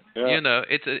hole, and,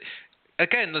 it's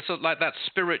again, sort of like that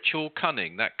spiritual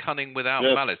cunning, that cunning without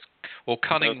malice, or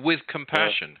cunning with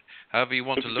compassion, however you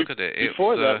want to look at it.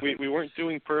 Before that, we weren't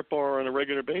doing prayer power on a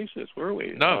regular basis, were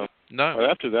we? No. But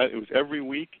after that, it was every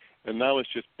week, and now it's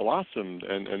just blossomed.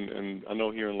 And I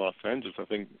know here in Los Angeles, I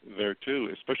think there too,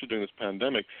 especially during this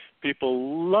pandemic,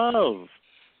 people love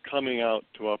coming out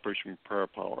to Operation Prayer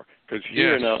Power, because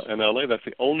here in LA, that's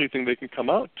the only thing they can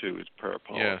come out to is prayer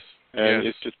power. Yes. And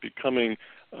it's just becoming,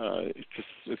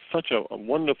 it's such a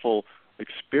wonderful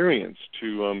experience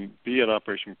to be at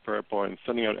Operation Prayer Power and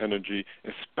sending out energy,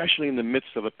 especially in the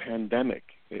midst of a pandemic.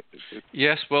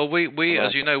 Yes, well, we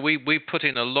as you know, we put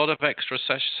in a lot of extra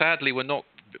sessions. Sadly, we're not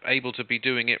able to be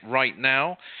doing it right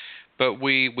now, but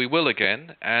we will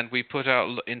again, and we put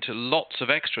out into lots of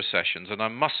extra sessions, and I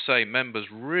must say members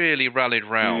really rallied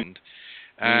round.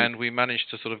 And we managed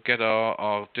to sort of get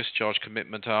our discharge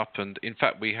commitment up. And, in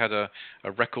fact, we had a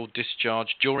record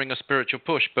discharge during a spiritual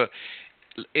push. But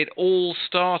it all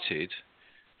started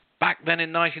back then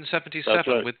in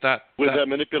 1977 with that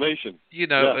manipulation.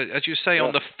 As you say,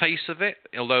 on the face of it,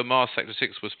 although Mars Sector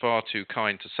 6 was far too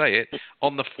kind to say it,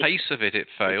 on the face of it, it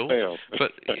failed.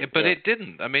 But it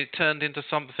didn't. I mean, it turned into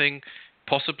something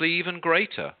possibly even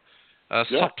greater,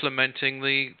 supplementing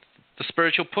the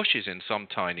spiritual pushes in some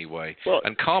tiny way,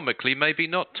 and karmically maybe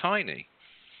not tiny.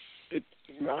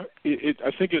 I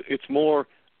think it's more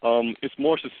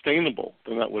sustainable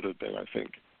than that would have been. I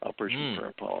think Operation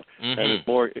Prayer Power, and it's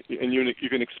more, and you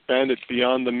can expand it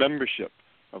beyond the membership,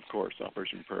 of course.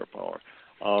 Operation Prayer Power.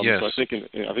 So I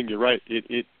think you're right.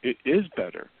 It is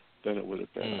better than it would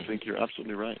have been. I think you're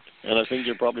absolutely right, and I think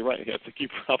you're probably right. I think he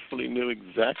probably knew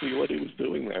exactly what he was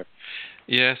doing there.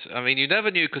 Yes, I mean, you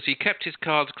never knew, because he kept his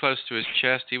cards close to his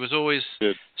chest. He was always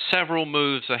several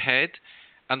moves ahead,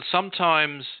 and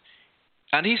sometimes,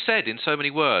 and he said in so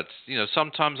many words,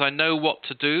 sometimes I know what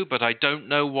to do, but I don't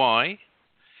know why.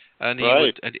 And he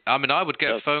would, I would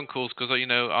get phone calls, because,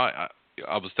 I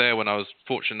was there when I was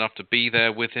fortunate enough to be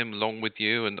there with him, along with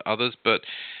you and others,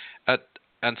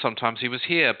 and sometimes he was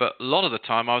here, but a lot of the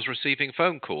time I was receiving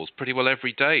phone calls pretty well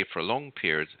every day for a long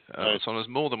period, sometimes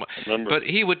more than one. But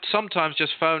he would sometimes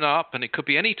just phone up, and it could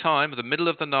be any time, the middle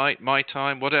of the night, my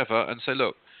time, whatever, and say,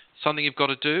 look, something you've got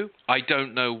to do, I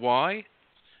don't know why,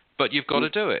 but you've got to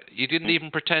do it. He didn't even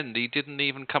pretend. He didn't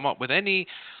even come up with any,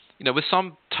 with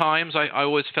some times I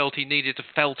always felt he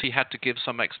had to give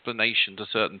some explanation to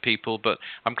certain people, but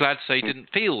I'm glad to say he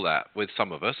didn't feel that with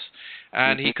some of us,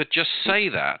 and he could just say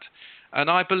that. And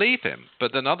I believe him,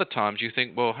 but then other times you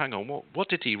think, well, hang on, what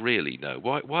did he really know?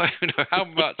 Why? How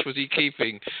much was he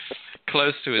keeping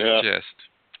close to his chest?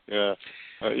 Yeah.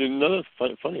 Another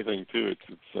funny thing too.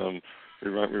 It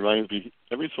reminds me.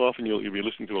 Every so often you'll be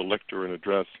listening to a lecture or an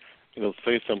address, and he'll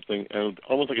say something, and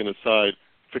almost like an aside,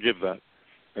 forgive that,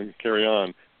 and carry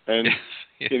on. And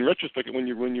in retrospect, when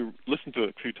you listen to it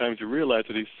a few times, you realize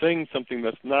that he's saying something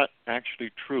that's not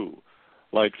actually true,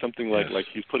 like something like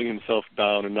he's putting himself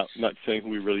down and not saying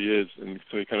who he really is, and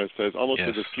so he kind of says almost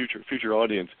to this future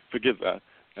audience, forgive that.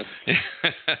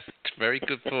 Very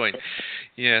good point.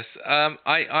 Yes, I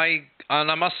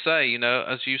must say, you know,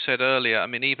 as you said earlier, I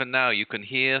mean, even now you can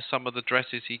hear some of the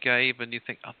addresses he gave, and you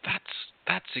think, oh,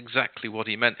 that's exactly what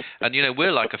he meant. And you know,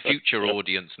 we're like a future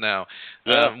audience now.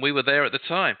 We were there at the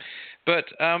time,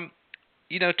 but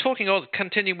you know,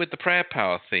 continuing with the prayer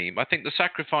power theme, I think the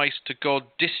sacrifice to God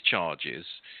discharges.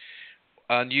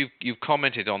 And you've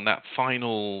commented on that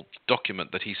final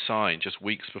document that he signed just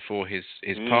weeks before his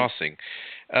passing.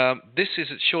 This is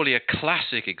surely a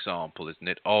classic example, isn't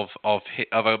it, of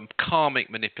a karmic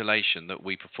manipulation that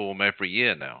we perform every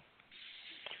year now.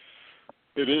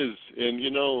 It is, and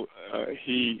you know,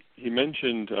 he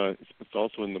mentioned it's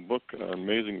also in the book an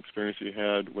amazing experience he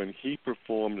had when he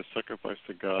performed a sacrifice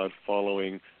to God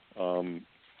following.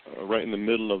 Right in the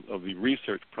middle of the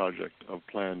research project of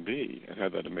Plan B, and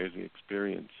had that amazing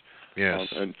experience. Yes.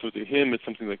 And so to him, it's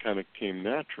something that kind of came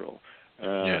natural.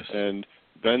 Yes. And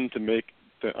then to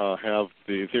have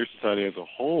the Aetherius Society as a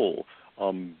whole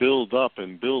build up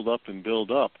and build up and build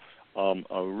up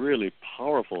a really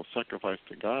powerful sacrifice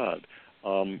to God,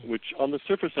 which on the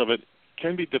surface of it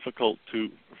can be difficult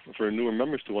for newer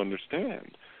members to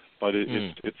understand, but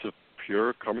it's a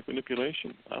pure karmic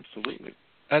manipulation, absolutely.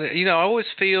 And you know, I always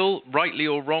feel, rightly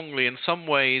or wrongly, in some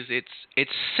ways,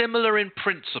 it's similar in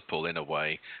principle, in a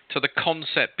way, to the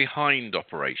concept behind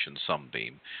Operation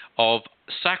Sunbeam of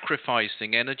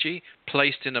sacrificing energy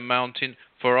placed in a mountain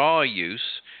for our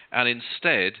use, and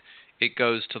instead it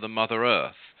goes to the Mother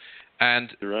Earth.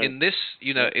 And in this,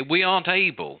 you know, we aren't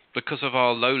able, because of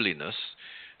our lowliness,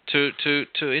 to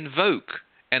invoke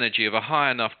energy of a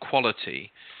high enough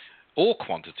quality or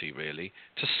quantity, really,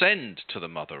 to send to the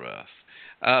Mother Earth.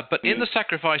 But in the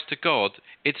sacrifice to God,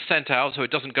 it's sent out, so it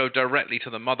doesn't go directly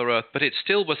to the Mother Earth, but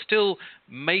we're still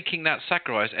making that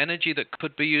sacrifice. Energy that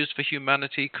could be used for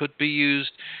humanity, could be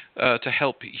used to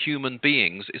help human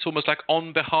beings. It's almost like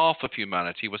on behalf of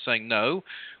humanity, we're saying, no,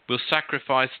 we'll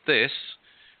sacrifice this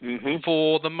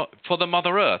for the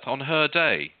Mother Earth on her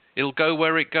day. It'll go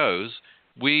where it goes.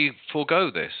 We forego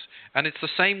this. And it's the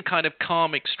same kind of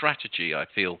karmic strategy, I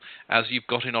feel, as you've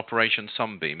got in Operation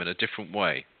Sunbeam in a different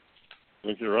way. I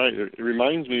think you're right. It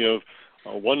reminds me of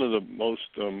one of the most,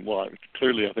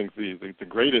 clearly I think the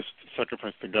greatest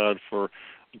sacrifice to God for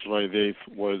July the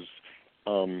 8th was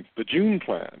the June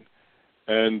plan.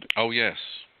 And oh yes,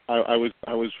 I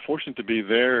was fortunate to be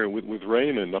there with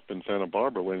Raymond up in Santa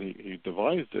Barbara when he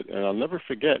devised it, and I'll never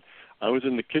forget. I was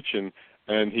in the kitchen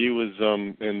and he was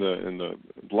in the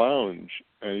lounge,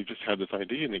 and he just had this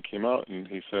idea, and he came out and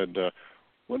he said,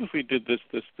 what if we did this,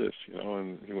 you know,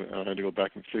 and I had to go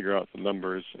back and figure out the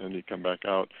numbers, and he'd come back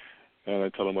out, and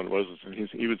I'd tell him what it was, and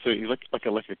he would say, he's like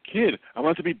a kid, I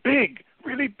want it to be big,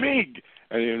 really big,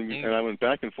 and I went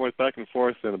back and forth,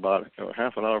 in about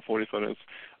half an hour, 45 minutes,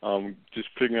 just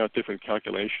figuring out different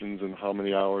calculations and how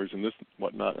many hours and this and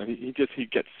whatnot, and he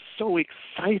gets so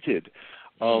excited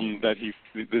that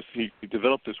he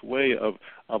developed this way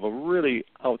of a really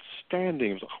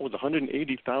outstanding, it was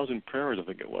 180,000 prayers, I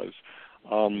think it was.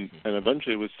 And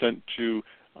eventually it was sent to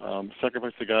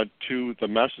sacrifice to God to the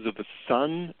Masters of the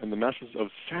Sun and the Masters of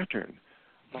Saturn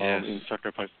in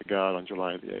sacrifice to God on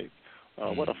July the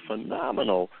 8th. What a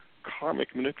phenomenal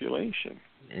karmic manipulation.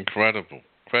 Incredible.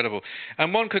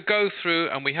 And one could go through,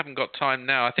 and we haven't got time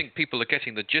now, I think people are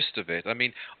getting the gist of it. I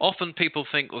mean, often people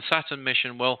think, well, Saturn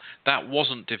mission, well, that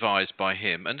wasn't devised by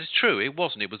him. And it's true, it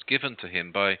wasn't. It was given to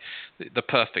him by the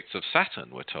perfects of Saturn,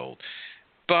 we're told.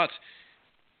 But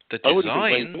the design, I wouldn't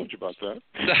complain so much about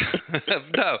that.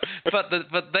 No,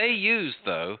 but they used,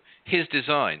 though, his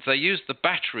designs. They used the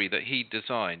battery that he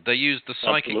designed. They used the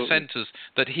psychic centers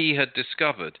that he had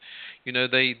discovered. You know,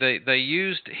 they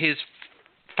used his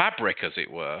fabric, as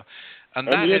it were, and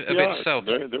that of itself,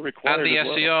 they're required, and the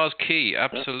SCR's key,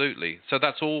 absolutely. So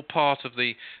that's all part of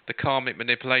the karmic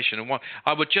manipulation. And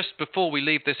I would just, before we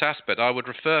leave this aspect, I would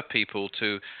refer people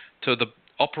to the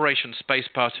Operation Space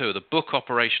Power 2, the book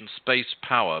Operation Space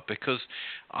Power, because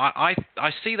I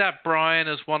see that, Brian,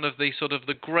 as one of the sort of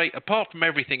the great, apart from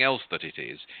everything else that it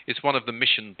is, it's one of the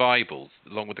mission Bibles,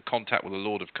 along with the Contact with the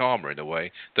Lord of Karma, in a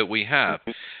way, that we have.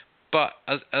 But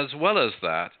as well as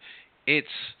that, it's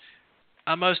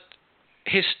a most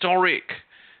historic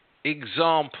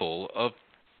example of,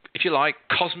 if you like,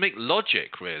 cosmic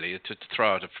logic, really, to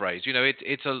throw out a phrase. You know,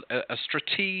 it's a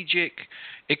strategic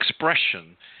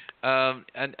expression,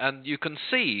 and you can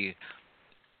see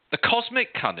the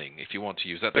cosmic cunning, if you want to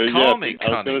use that, the karmic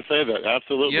cunning. I was going to say that,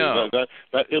 absolutely. Yeah.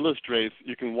 That illustrates,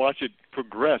 you can watch it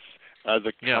progress as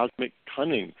a cosmic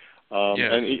cunning.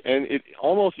 And it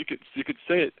almost, you could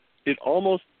say it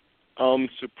almost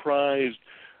surprised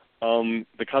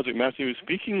the cosmic master he was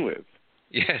speaking with.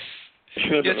 Yes.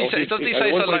 Doesn't he say something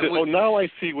like, now I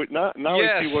see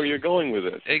I see where you're going with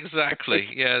this. Exactly.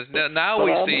 Yes. Now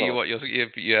we see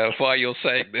why you're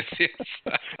saying this. Yes.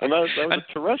 And that was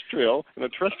a terrestrial in a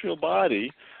terrestrial body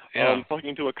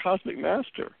talking to a cosmic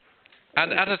master.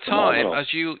 And at a time, as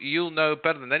you'll know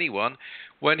better than anyone,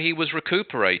 when he was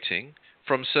recuperating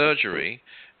from surgery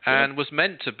and was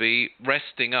meant to be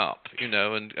resting up,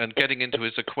 and getting into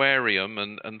his aquarium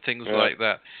and things like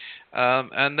that.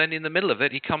 And then in the middle of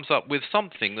it, he comes up with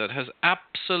something that has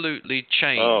absolutely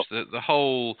changed the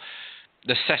whole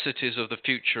necessities of the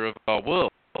future of our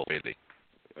world, really.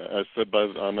 As said by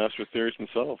Master Aetherius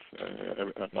himself,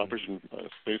 Operation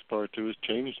Spacepower 2 has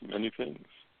changed many things.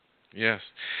 Yes,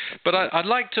 but I'd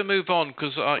like to move on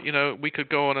because we could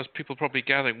go on, as people probably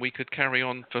gathering, we could carry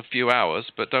on for a few hours,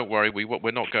 but don't worry,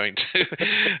 we're not going to.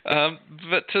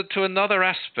 But to another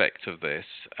aspect of this,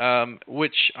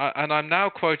 which and I'm now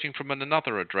quoting from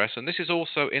another address, and this is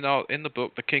also in the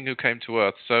book, The King Who Came to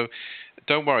Earth. So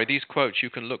don't worry, these quotes, you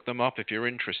can look them up if you're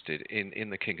interested in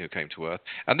The King Who Came to Earth.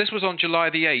 And this was on July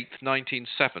the 8th,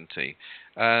 1970,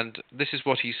 and this is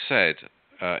what he said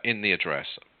in the address.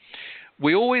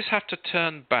 We always have to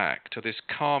turn back to this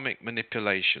karmic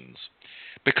manipulations,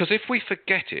 because if we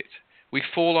forget it, we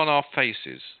fall on our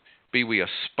faces, be we a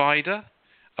spider,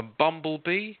 a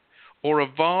bumblebee, or a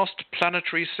vast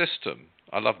planetary system.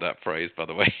 I love that phrase, by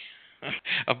the way.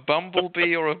 A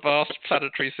bumblebee or a vast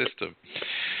planetary system.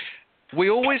 We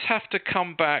always have to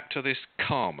come back to this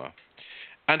karma,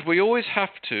 and we always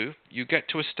have to, you get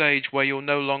to a stage where you're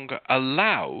no longer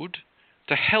allowed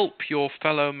to help your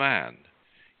fellow man.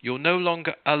 You're no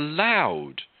longer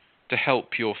allowed to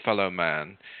help your fellow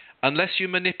man unless you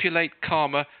manipulate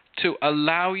karma to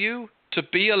allow you to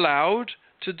be allowed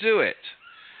to do it.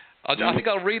 I think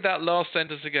I'll read that last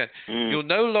sentence again. You're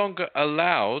no longer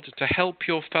allowed to help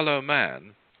your fellow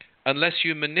man unless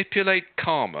you manipulate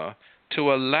karma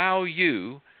to allow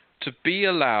you to be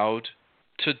allowed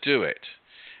to do it.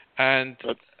 And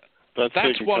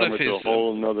that's one of his... to a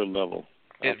whole another level.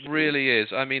 Absolutely. It really is.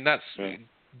 I mean, that's...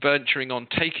 venturing on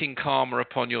taking karma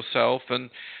upon yourself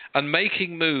and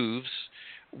making moves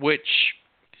which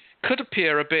could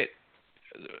appear a bit,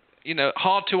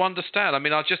 hard to understand. I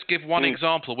mean, I'll just give one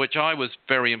example, which I was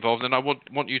very involved in. I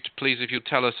want you to please, if you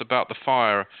tell us about the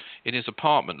fire in his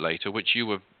apartment later, which you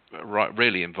were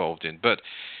really involved in. But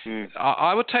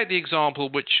I would take the example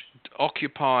which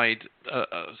occupied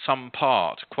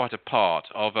quite a part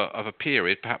of a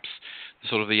period, perhaps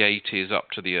sort of the 80s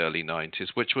up to the early 90s,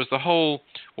 which was the whole,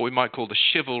 what we might call the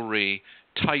chivalry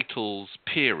titles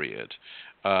period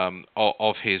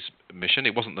of his mission.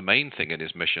 It wasn't the main thing in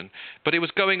his mission, but it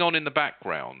was going on in the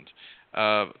background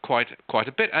quite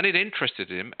a bit, and it interested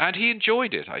him, and he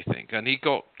enjoyed it, I think, and he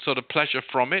got sort of pleasure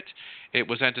from it. It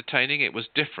was entertaining, it was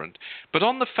different. But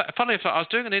funny enough, I was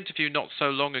doing an interview not so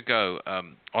long ago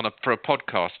for a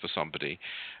podcast for somebody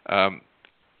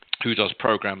who does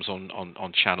programs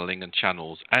on channeling and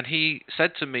channels, and he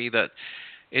said to me that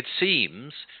it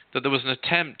seems that there was an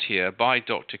attempt here by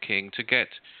Dr. King to get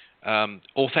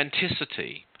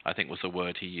authenticity, I think was the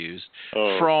word he used,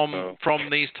 from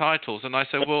these titles. And I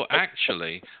said, well,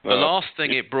 actually, the last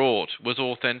thing it brought was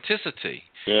authenticity.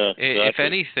 Yeah, exactly. If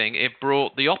anything, it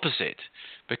brought the opposite,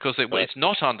 because it's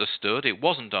not understood. It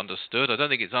wasn't understood. I don't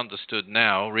think it's understood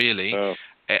now, really. No.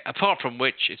 Apart from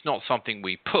which, it's not something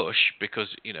we push, because,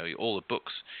 all the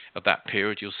books of that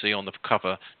period, you'll see on the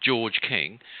cover, George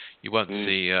King. You won't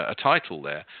see a title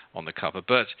there on the cover.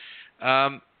 But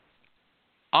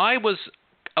I was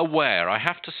aware, I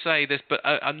have to say this, but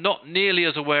I'm not nearly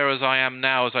as aware as I am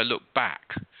now as I look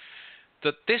back,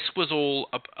 that this was all,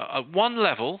 at one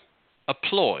level, a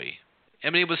ploy. I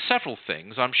mean, it was several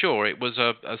things, I'm sure. It was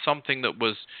something that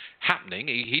was happening.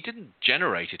 He didn't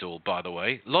generate it all, by the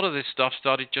way. A lot of this stuff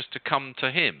started just to come to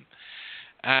him.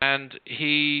 And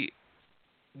he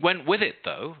went with it,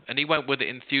 though, and he went with it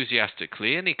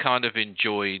enthusiastically, and he kind of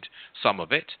enjoyed some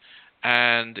of it.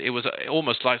 And it was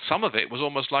almost like, some of it was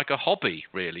almost like a hobby,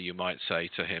 really, you might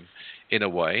say, to him, in a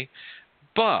way.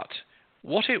 But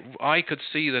what I could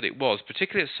see that it was,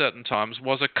 particularly at certain times,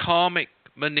 was a karmic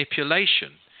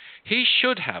manipulation. He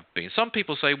should have been. Some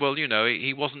people say, well,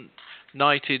 he wasn't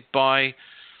knighted by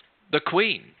the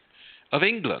Queen of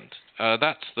England.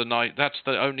 That's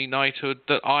the only knighthood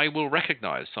that I will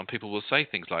recognize. Some people will say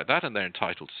things like that, and they're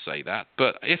entitled to say that.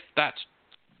 But if that's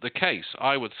the case.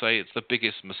 I would say it's the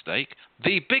biggest mistake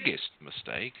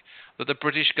that the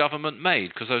British government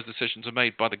made, because those decisions are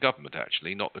made by the government,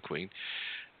 actually, not the Queen,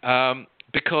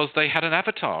 because they had an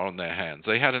avatar on their hands.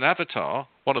 They had an avatar,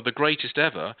 one of the greatest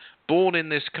ever, born in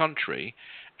this country,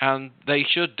 and they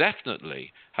should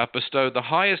definitely have bestowed the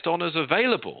highest honours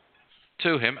available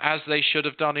to him, as they should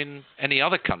have done in any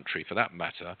other country, for that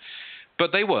matter.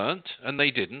 But they weren't, and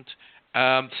they didn't.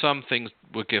 Some things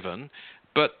were given,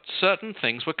 but certain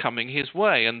things were coming his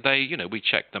way, and we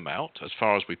checked them out as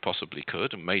far as we possibly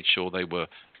could and made sure they were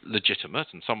legitimate,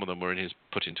 and some of them were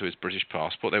put into his British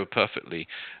passport. They were perfectly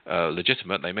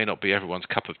legitimate. They may not be everyone's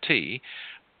cup of tea,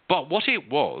 but what it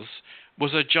was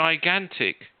a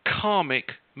gigantic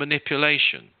karmic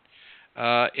manipulation.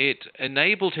 It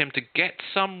enabled him to get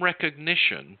some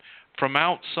recognition from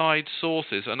outside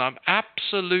sources, and I'm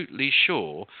absolutely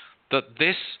sure that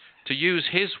this, to use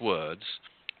his words,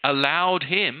 allowed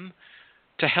him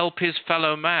to help his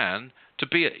fellow man,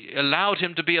 allowed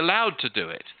him to be allowed to do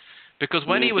it. Because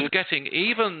when he was getting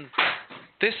even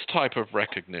this type of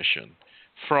recognition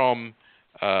from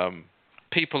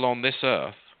people on this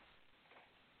earth,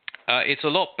 it's a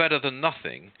lot better than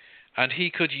nothing, and he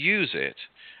could use it,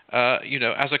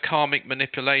 as a karmic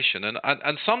manipulation.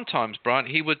 And sometimes, Brian,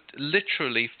 he would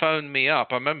literally phone me up.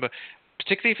 I remember,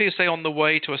 particularly if he was, say, on the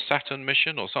way to a Saturn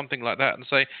mission or something like that, and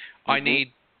say, I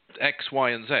need X,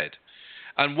 Y, and Z.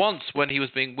 And once, when he was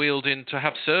being wheeled in to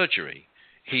have surgery,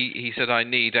 he said, I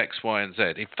need X, Y, and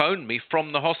Z. He phoned me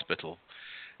from the hospital.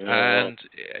 And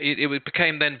it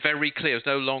became then very clear.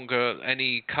 There was no longer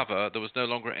any cover. There was no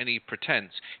longer any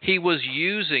pretense. He was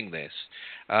using this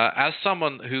as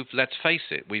someone who, let's face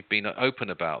it, we've been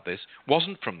open about this,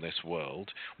 wasn't from this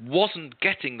world, wasn't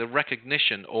getting the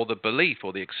recognition or the belief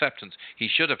or the acceptance he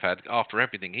should have had after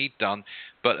everything he'd done,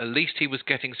 but at least he was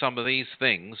getting some of these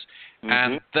things,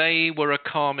 and they were a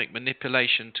karmic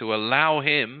manipulation to allow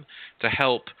him to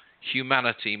help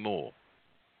humanity more.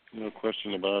 No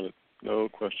question about it. No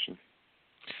question.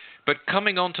 But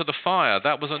coming on to the fire,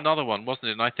 that was another one, wasn't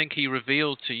it? And I think he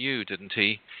revealed to you, didn't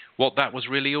he, what that was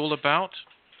really all about?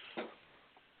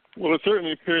 Well, it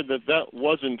certainly appeared that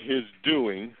wasn't his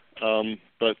doing,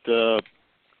 but he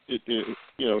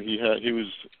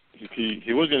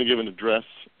was going to give an address,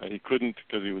 and he couldn't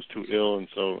because he was too ill, and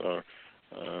so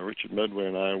Richard Medway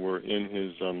and I were in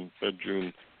his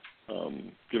bedroom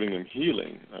giving him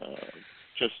healing.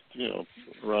 Just,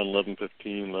 around 11:15,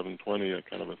 11:20, that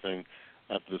kind of a thing,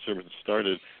 after the service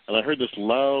started. And I heard this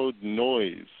loud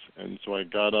noise, and so I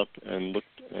got up and looked,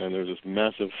 and there was this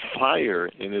massive fire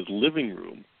in his living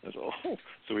room. I said,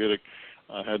 so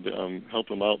I had to help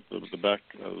him out the back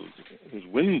of his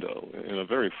window in a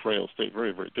very frail state,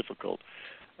 very, very difficult.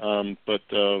 But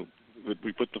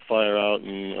we put the fire out,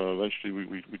 and eventually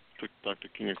we took Dr.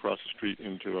 King across the street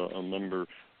into a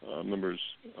member's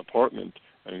apartment,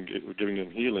 and we're giving him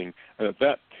healing. And at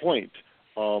that point,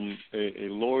 a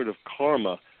Lord of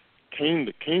Karma came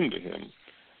to him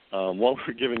while we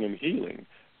were giving him healing,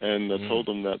 and told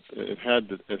him that it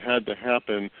had to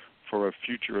happen for a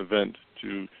future event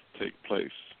to take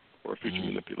place, or a future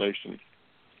manipulation.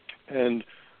 And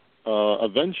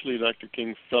eventually, Dr.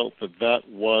 King felt that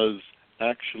was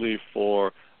actually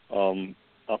for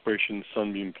Operation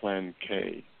Sunbeam Plan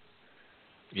K.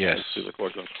 Yes. Which is, of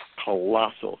course, a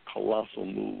colossal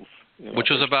move. Which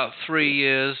was about 3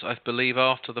 years, I believe,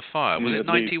 after the fire. Was it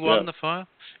 91, the fire?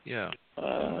 Yeah.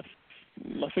 I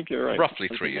think you're right. Roughly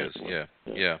 3 years, yeah.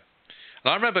 And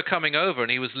I remember coming over,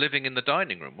 and he was living in the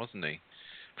dining room, wasn't he,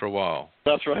 for a while?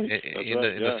 That's right. In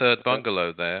the third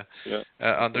bungalow there,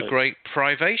 under great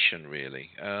privation, really.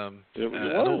 It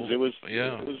was,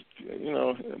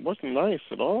 it wasn't nice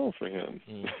at all for him.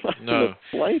 No. The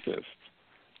slightest.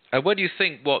 And when you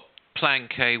think what Plan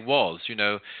K was,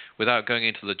 without going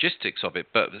into logistics of it,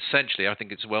 but essentially I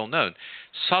think it's well known,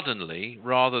 suddenly,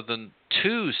 rather than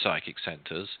 2 psychic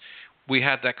centers, we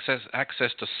had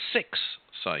access to 6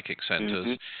 psychic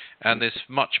centers, and this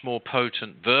much more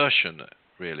potent version,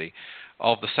 really,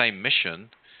 of the same mission,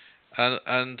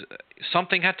 and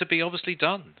something had to be obviously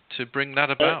done to bring that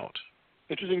about.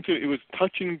 Interesting, too, it was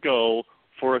touch and go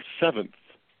for a 7th.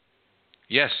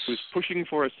 Yes. He was pushing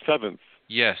for a 7th.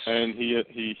 Yes. And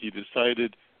he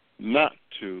decided not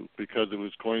to, because it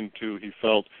was going to, he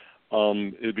felt,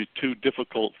 it'd be too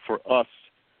difficult for us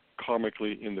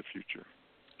karmically in the future.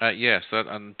 Yes,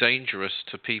 and dangerous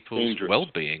to people's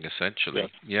well-being,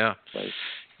 essentially. Yeah. Right.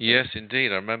 Yes,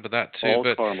 indeed. I remember that too.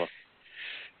 All karma.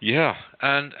 Yeah,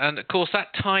 and of course that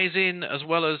ties in, as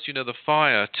well as the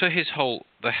fire, to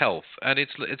the health, and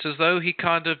it's as though he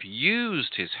kind of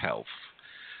used his health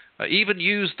even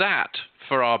use that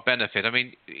for our benefit. I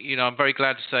mean, I'm very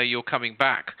glad to say you're coming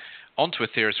back onto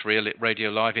Aetherius Radio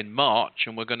Live in March,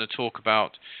 and we're going to talk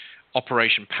about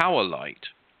Operation Powerlight,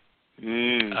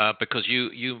 because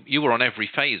you were on every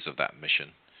phase of that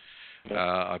mission,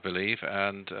 I believe,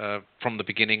 and from the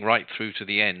beginning right through to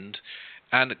the end.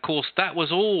 And, of course, that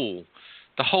was all,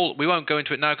 we won't go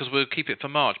into it now because we'll keep it for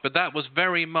March, but that was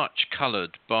very much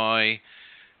coloured by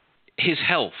his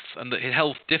health and his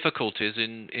health difficulties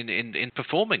in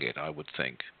performing it, I would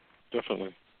think.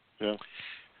 Definitely, yeah.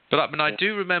 But I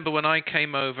do remember when I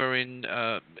came over in,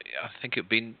 I think it had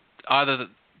been either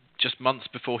just months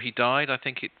before he died, I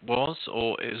think it was,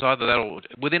 or it was either that or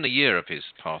within a year of his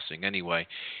passing anही.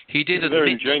 He did admit... there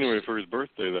in January for his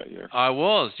birthday that year. I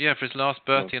was, for his last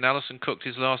birthday, and Alison cooked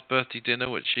his last birthday dinner,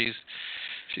 which she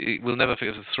will never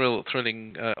forget. It was a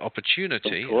thrilling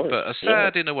opportunity, but a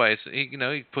sad in a way.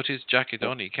 He put his jacket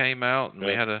on, he came out, and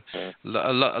we had a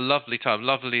lovely time,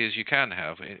 lovely as you can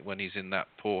have when he's in that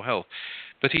poor health.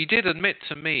 But he did admit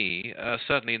to me,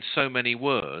 certainly in so many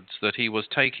words, that he was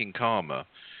taking Karma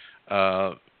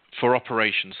for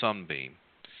Operation Sunbeam.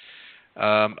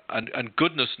 And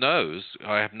goodness knows,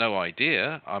 I have no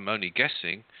idea, I'm only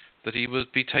guessing, that he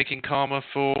would be taking Karma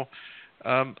for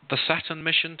the Saturn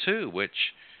mission too,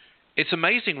 which it's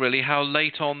amazing really how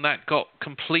late on that got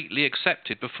completely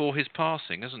accepted before his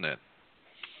passing, isn't it?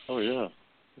 Oh, yeah.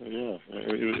 I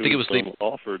think it was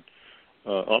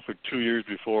offered 2 years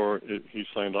before he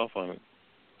signed off on it.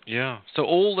 Yeah. So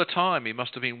all the time he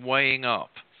must have been weighing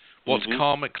up what's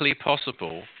karmically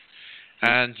possible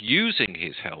and using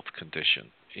his health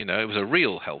condition. It was a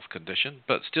real health condition,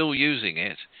 but still using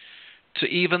it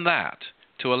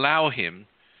to allow him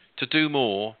to do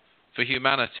more for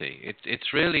humanity.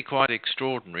 It's really quite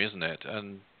extraordinary, isn't it?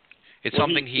 And it's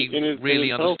something he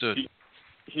really understood.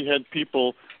 He had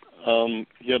people,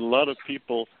 he had a lot of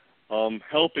people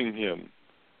helping him.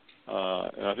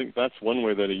 And I think that's one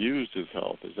way that he used his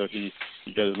health, is that he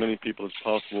got as many people as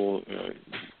possible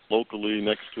locally,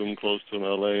 next to him, close to him,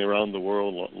 L.A., around the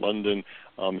world, London,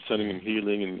 sending him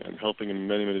healing and helping him in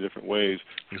many, many different ways.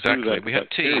 Exactly. We had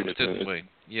teams, didn't we?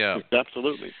 Yeah.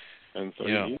 Absolutely. And so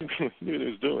he knew what he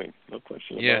was doing, no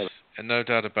question about it. Yes, and no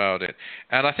doubt about it.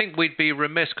 And I think we'd be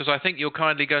remiss, because I think you're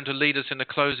kindly going to lead us in a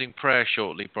closing prayer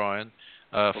shortly, Brian,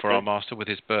 for our Master with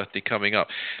his birthday coming up.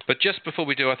 But just before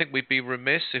we do, I think we'd be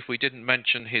remiss if we didn't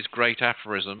mention his great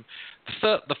aphorism.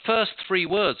 The first 3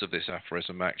 words of this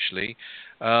aphorism, actually,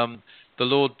 the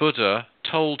Lord Buddha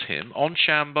told him on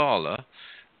Shambhala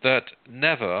that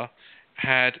never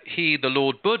had he, the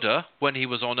Lord Buddha, when he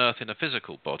was on Earth in a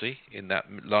physical body, in that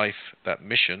life, that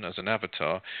mission as an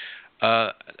avatar,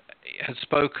 had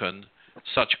spoken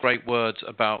such great words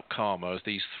about karma as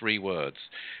these 3 words.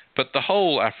 But the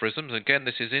whole aphorism, again,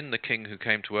 this is in The King Who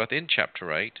Came to Earth, in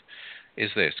Chapter 8,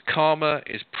 is this: karma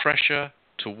is pressure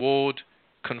toward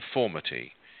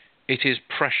conformity. It is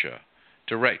pressure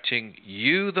directing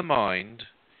you, the mind,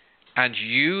 and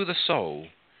you, the soul,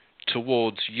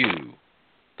 towards you,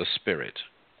 the spirit.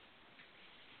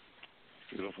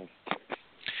 Beautiful.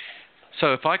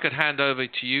 So if I could hand over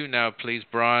to you now, please,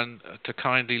 Brian, to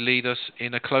kindly lead us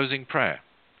in a closing prayer.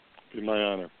 It'd be my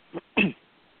honor.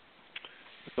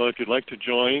 So if you'd like to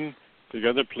join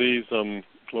together, please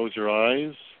close your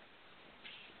eyes.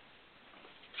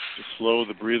 Just slow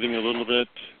the breathing a little bit.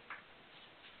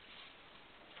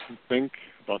 And think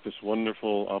about this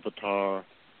wonderful avatar,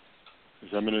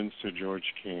 His Eminence Sir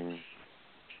George King, this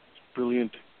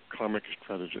brilliant karmic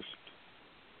strategist.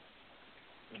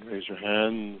 And raise your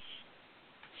hands.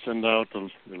 Send out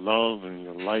your love and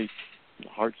your light, the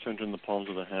heart center in the palms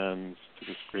of the hands, to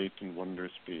this great and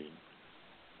wondrous being.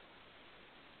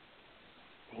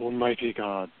 Almighty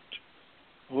God,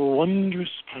 O wondrous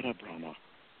Parabrahma,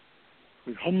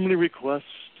 we humbly request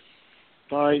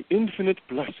Thy infinite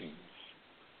blessings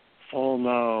fall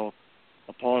now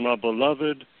upon our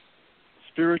beloved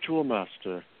spiritual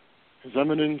master, His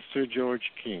Eminence Sir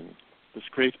George King, this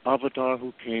great avatar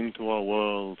who came to our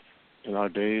world in our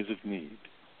days of need.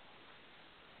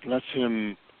 Bless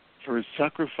him for his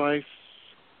sacrifice,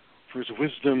 for his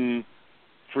wisdom,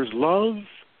 for his love,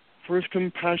 for his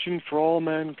compassion for all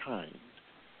mankind.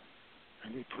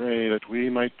 And we pray that we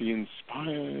might be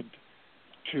inspired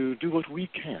to do what we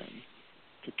can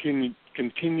to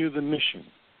continue the mission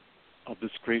of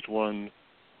this great one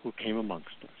who came amongst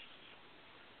us.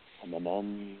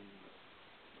 Om.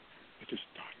 It is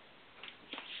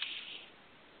done.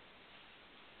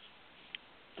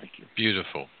 Thank you.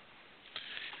 Beautiful.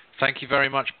 Thank you very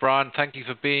much, Brian. Thank you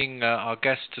for being our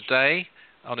guest today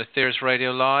on Aetherius Radio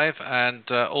Live, and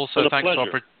also thanks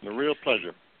to a real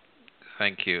pleasure.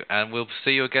 Thank you. And we'll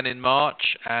see you again in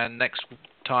March. And next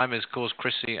time is, of course,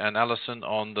 Chrissie and Alison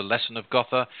on the Lesson of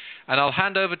Gotha. And I'll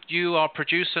hand over to you, our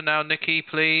producer now, Nikki,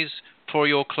 please, for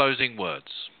your closing words.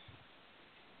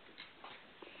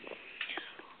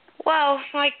 Well,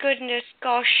 my goodness,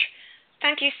 gosh.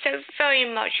 Thank you so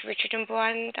very much, Richard and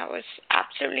Brian. That was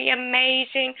absolutely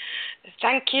amazing.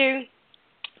 Thank you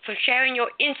for sharing your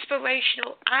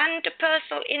inspirational and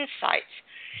personal insights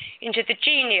into the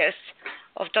genius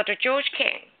of Dr. George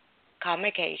King,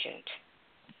 Karmic Agent.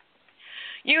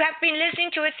 You have been listening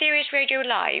to Aetherius Radio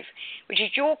Live, which is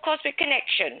your cosmic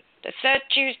connection, the third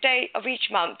Tuesday of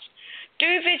each month.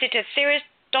 Do visit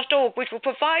Aetherius.org, which will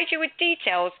provide you with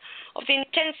details of the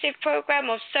intensive program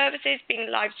of services being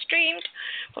live streamed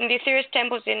from the Aetherius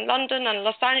temples in London and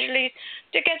Los Angeles,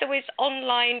 together with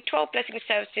online 12 blessing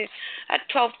services at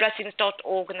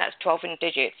 12blessings.org, and that's 12 in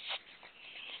digits.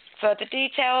 Further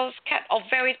details of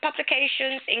various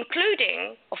publications,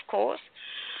 including, of course,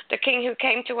 The King Who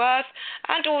Came to Earth,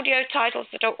 and audio titles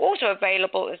that are also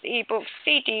available as ebooks,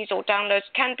 CDs, or downloads,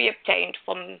 can be obtained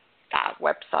from that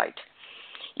website.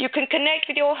 You can connect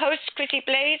with your hosts, Chrissie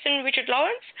Blaze and Richard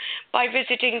Lawrence, by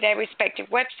visiting their respective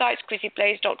websites,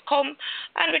 chrissieblaze.com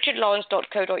and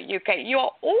richardlawrence.co.uk. You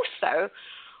are also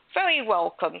very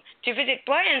welcome to visit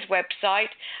Brian's website,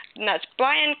 and that's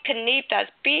Brian Keneipp, that's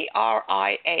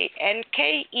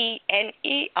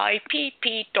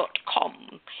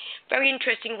BrianKeneip.com. Very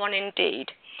interesting one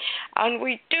indeed. And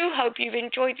we do hope you've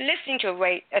enjoyed listening to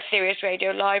Aetherius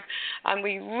Radio Live, and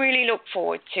we really look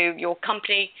forward to your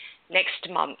company next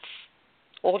month.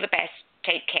 All the best.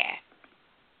 Take care.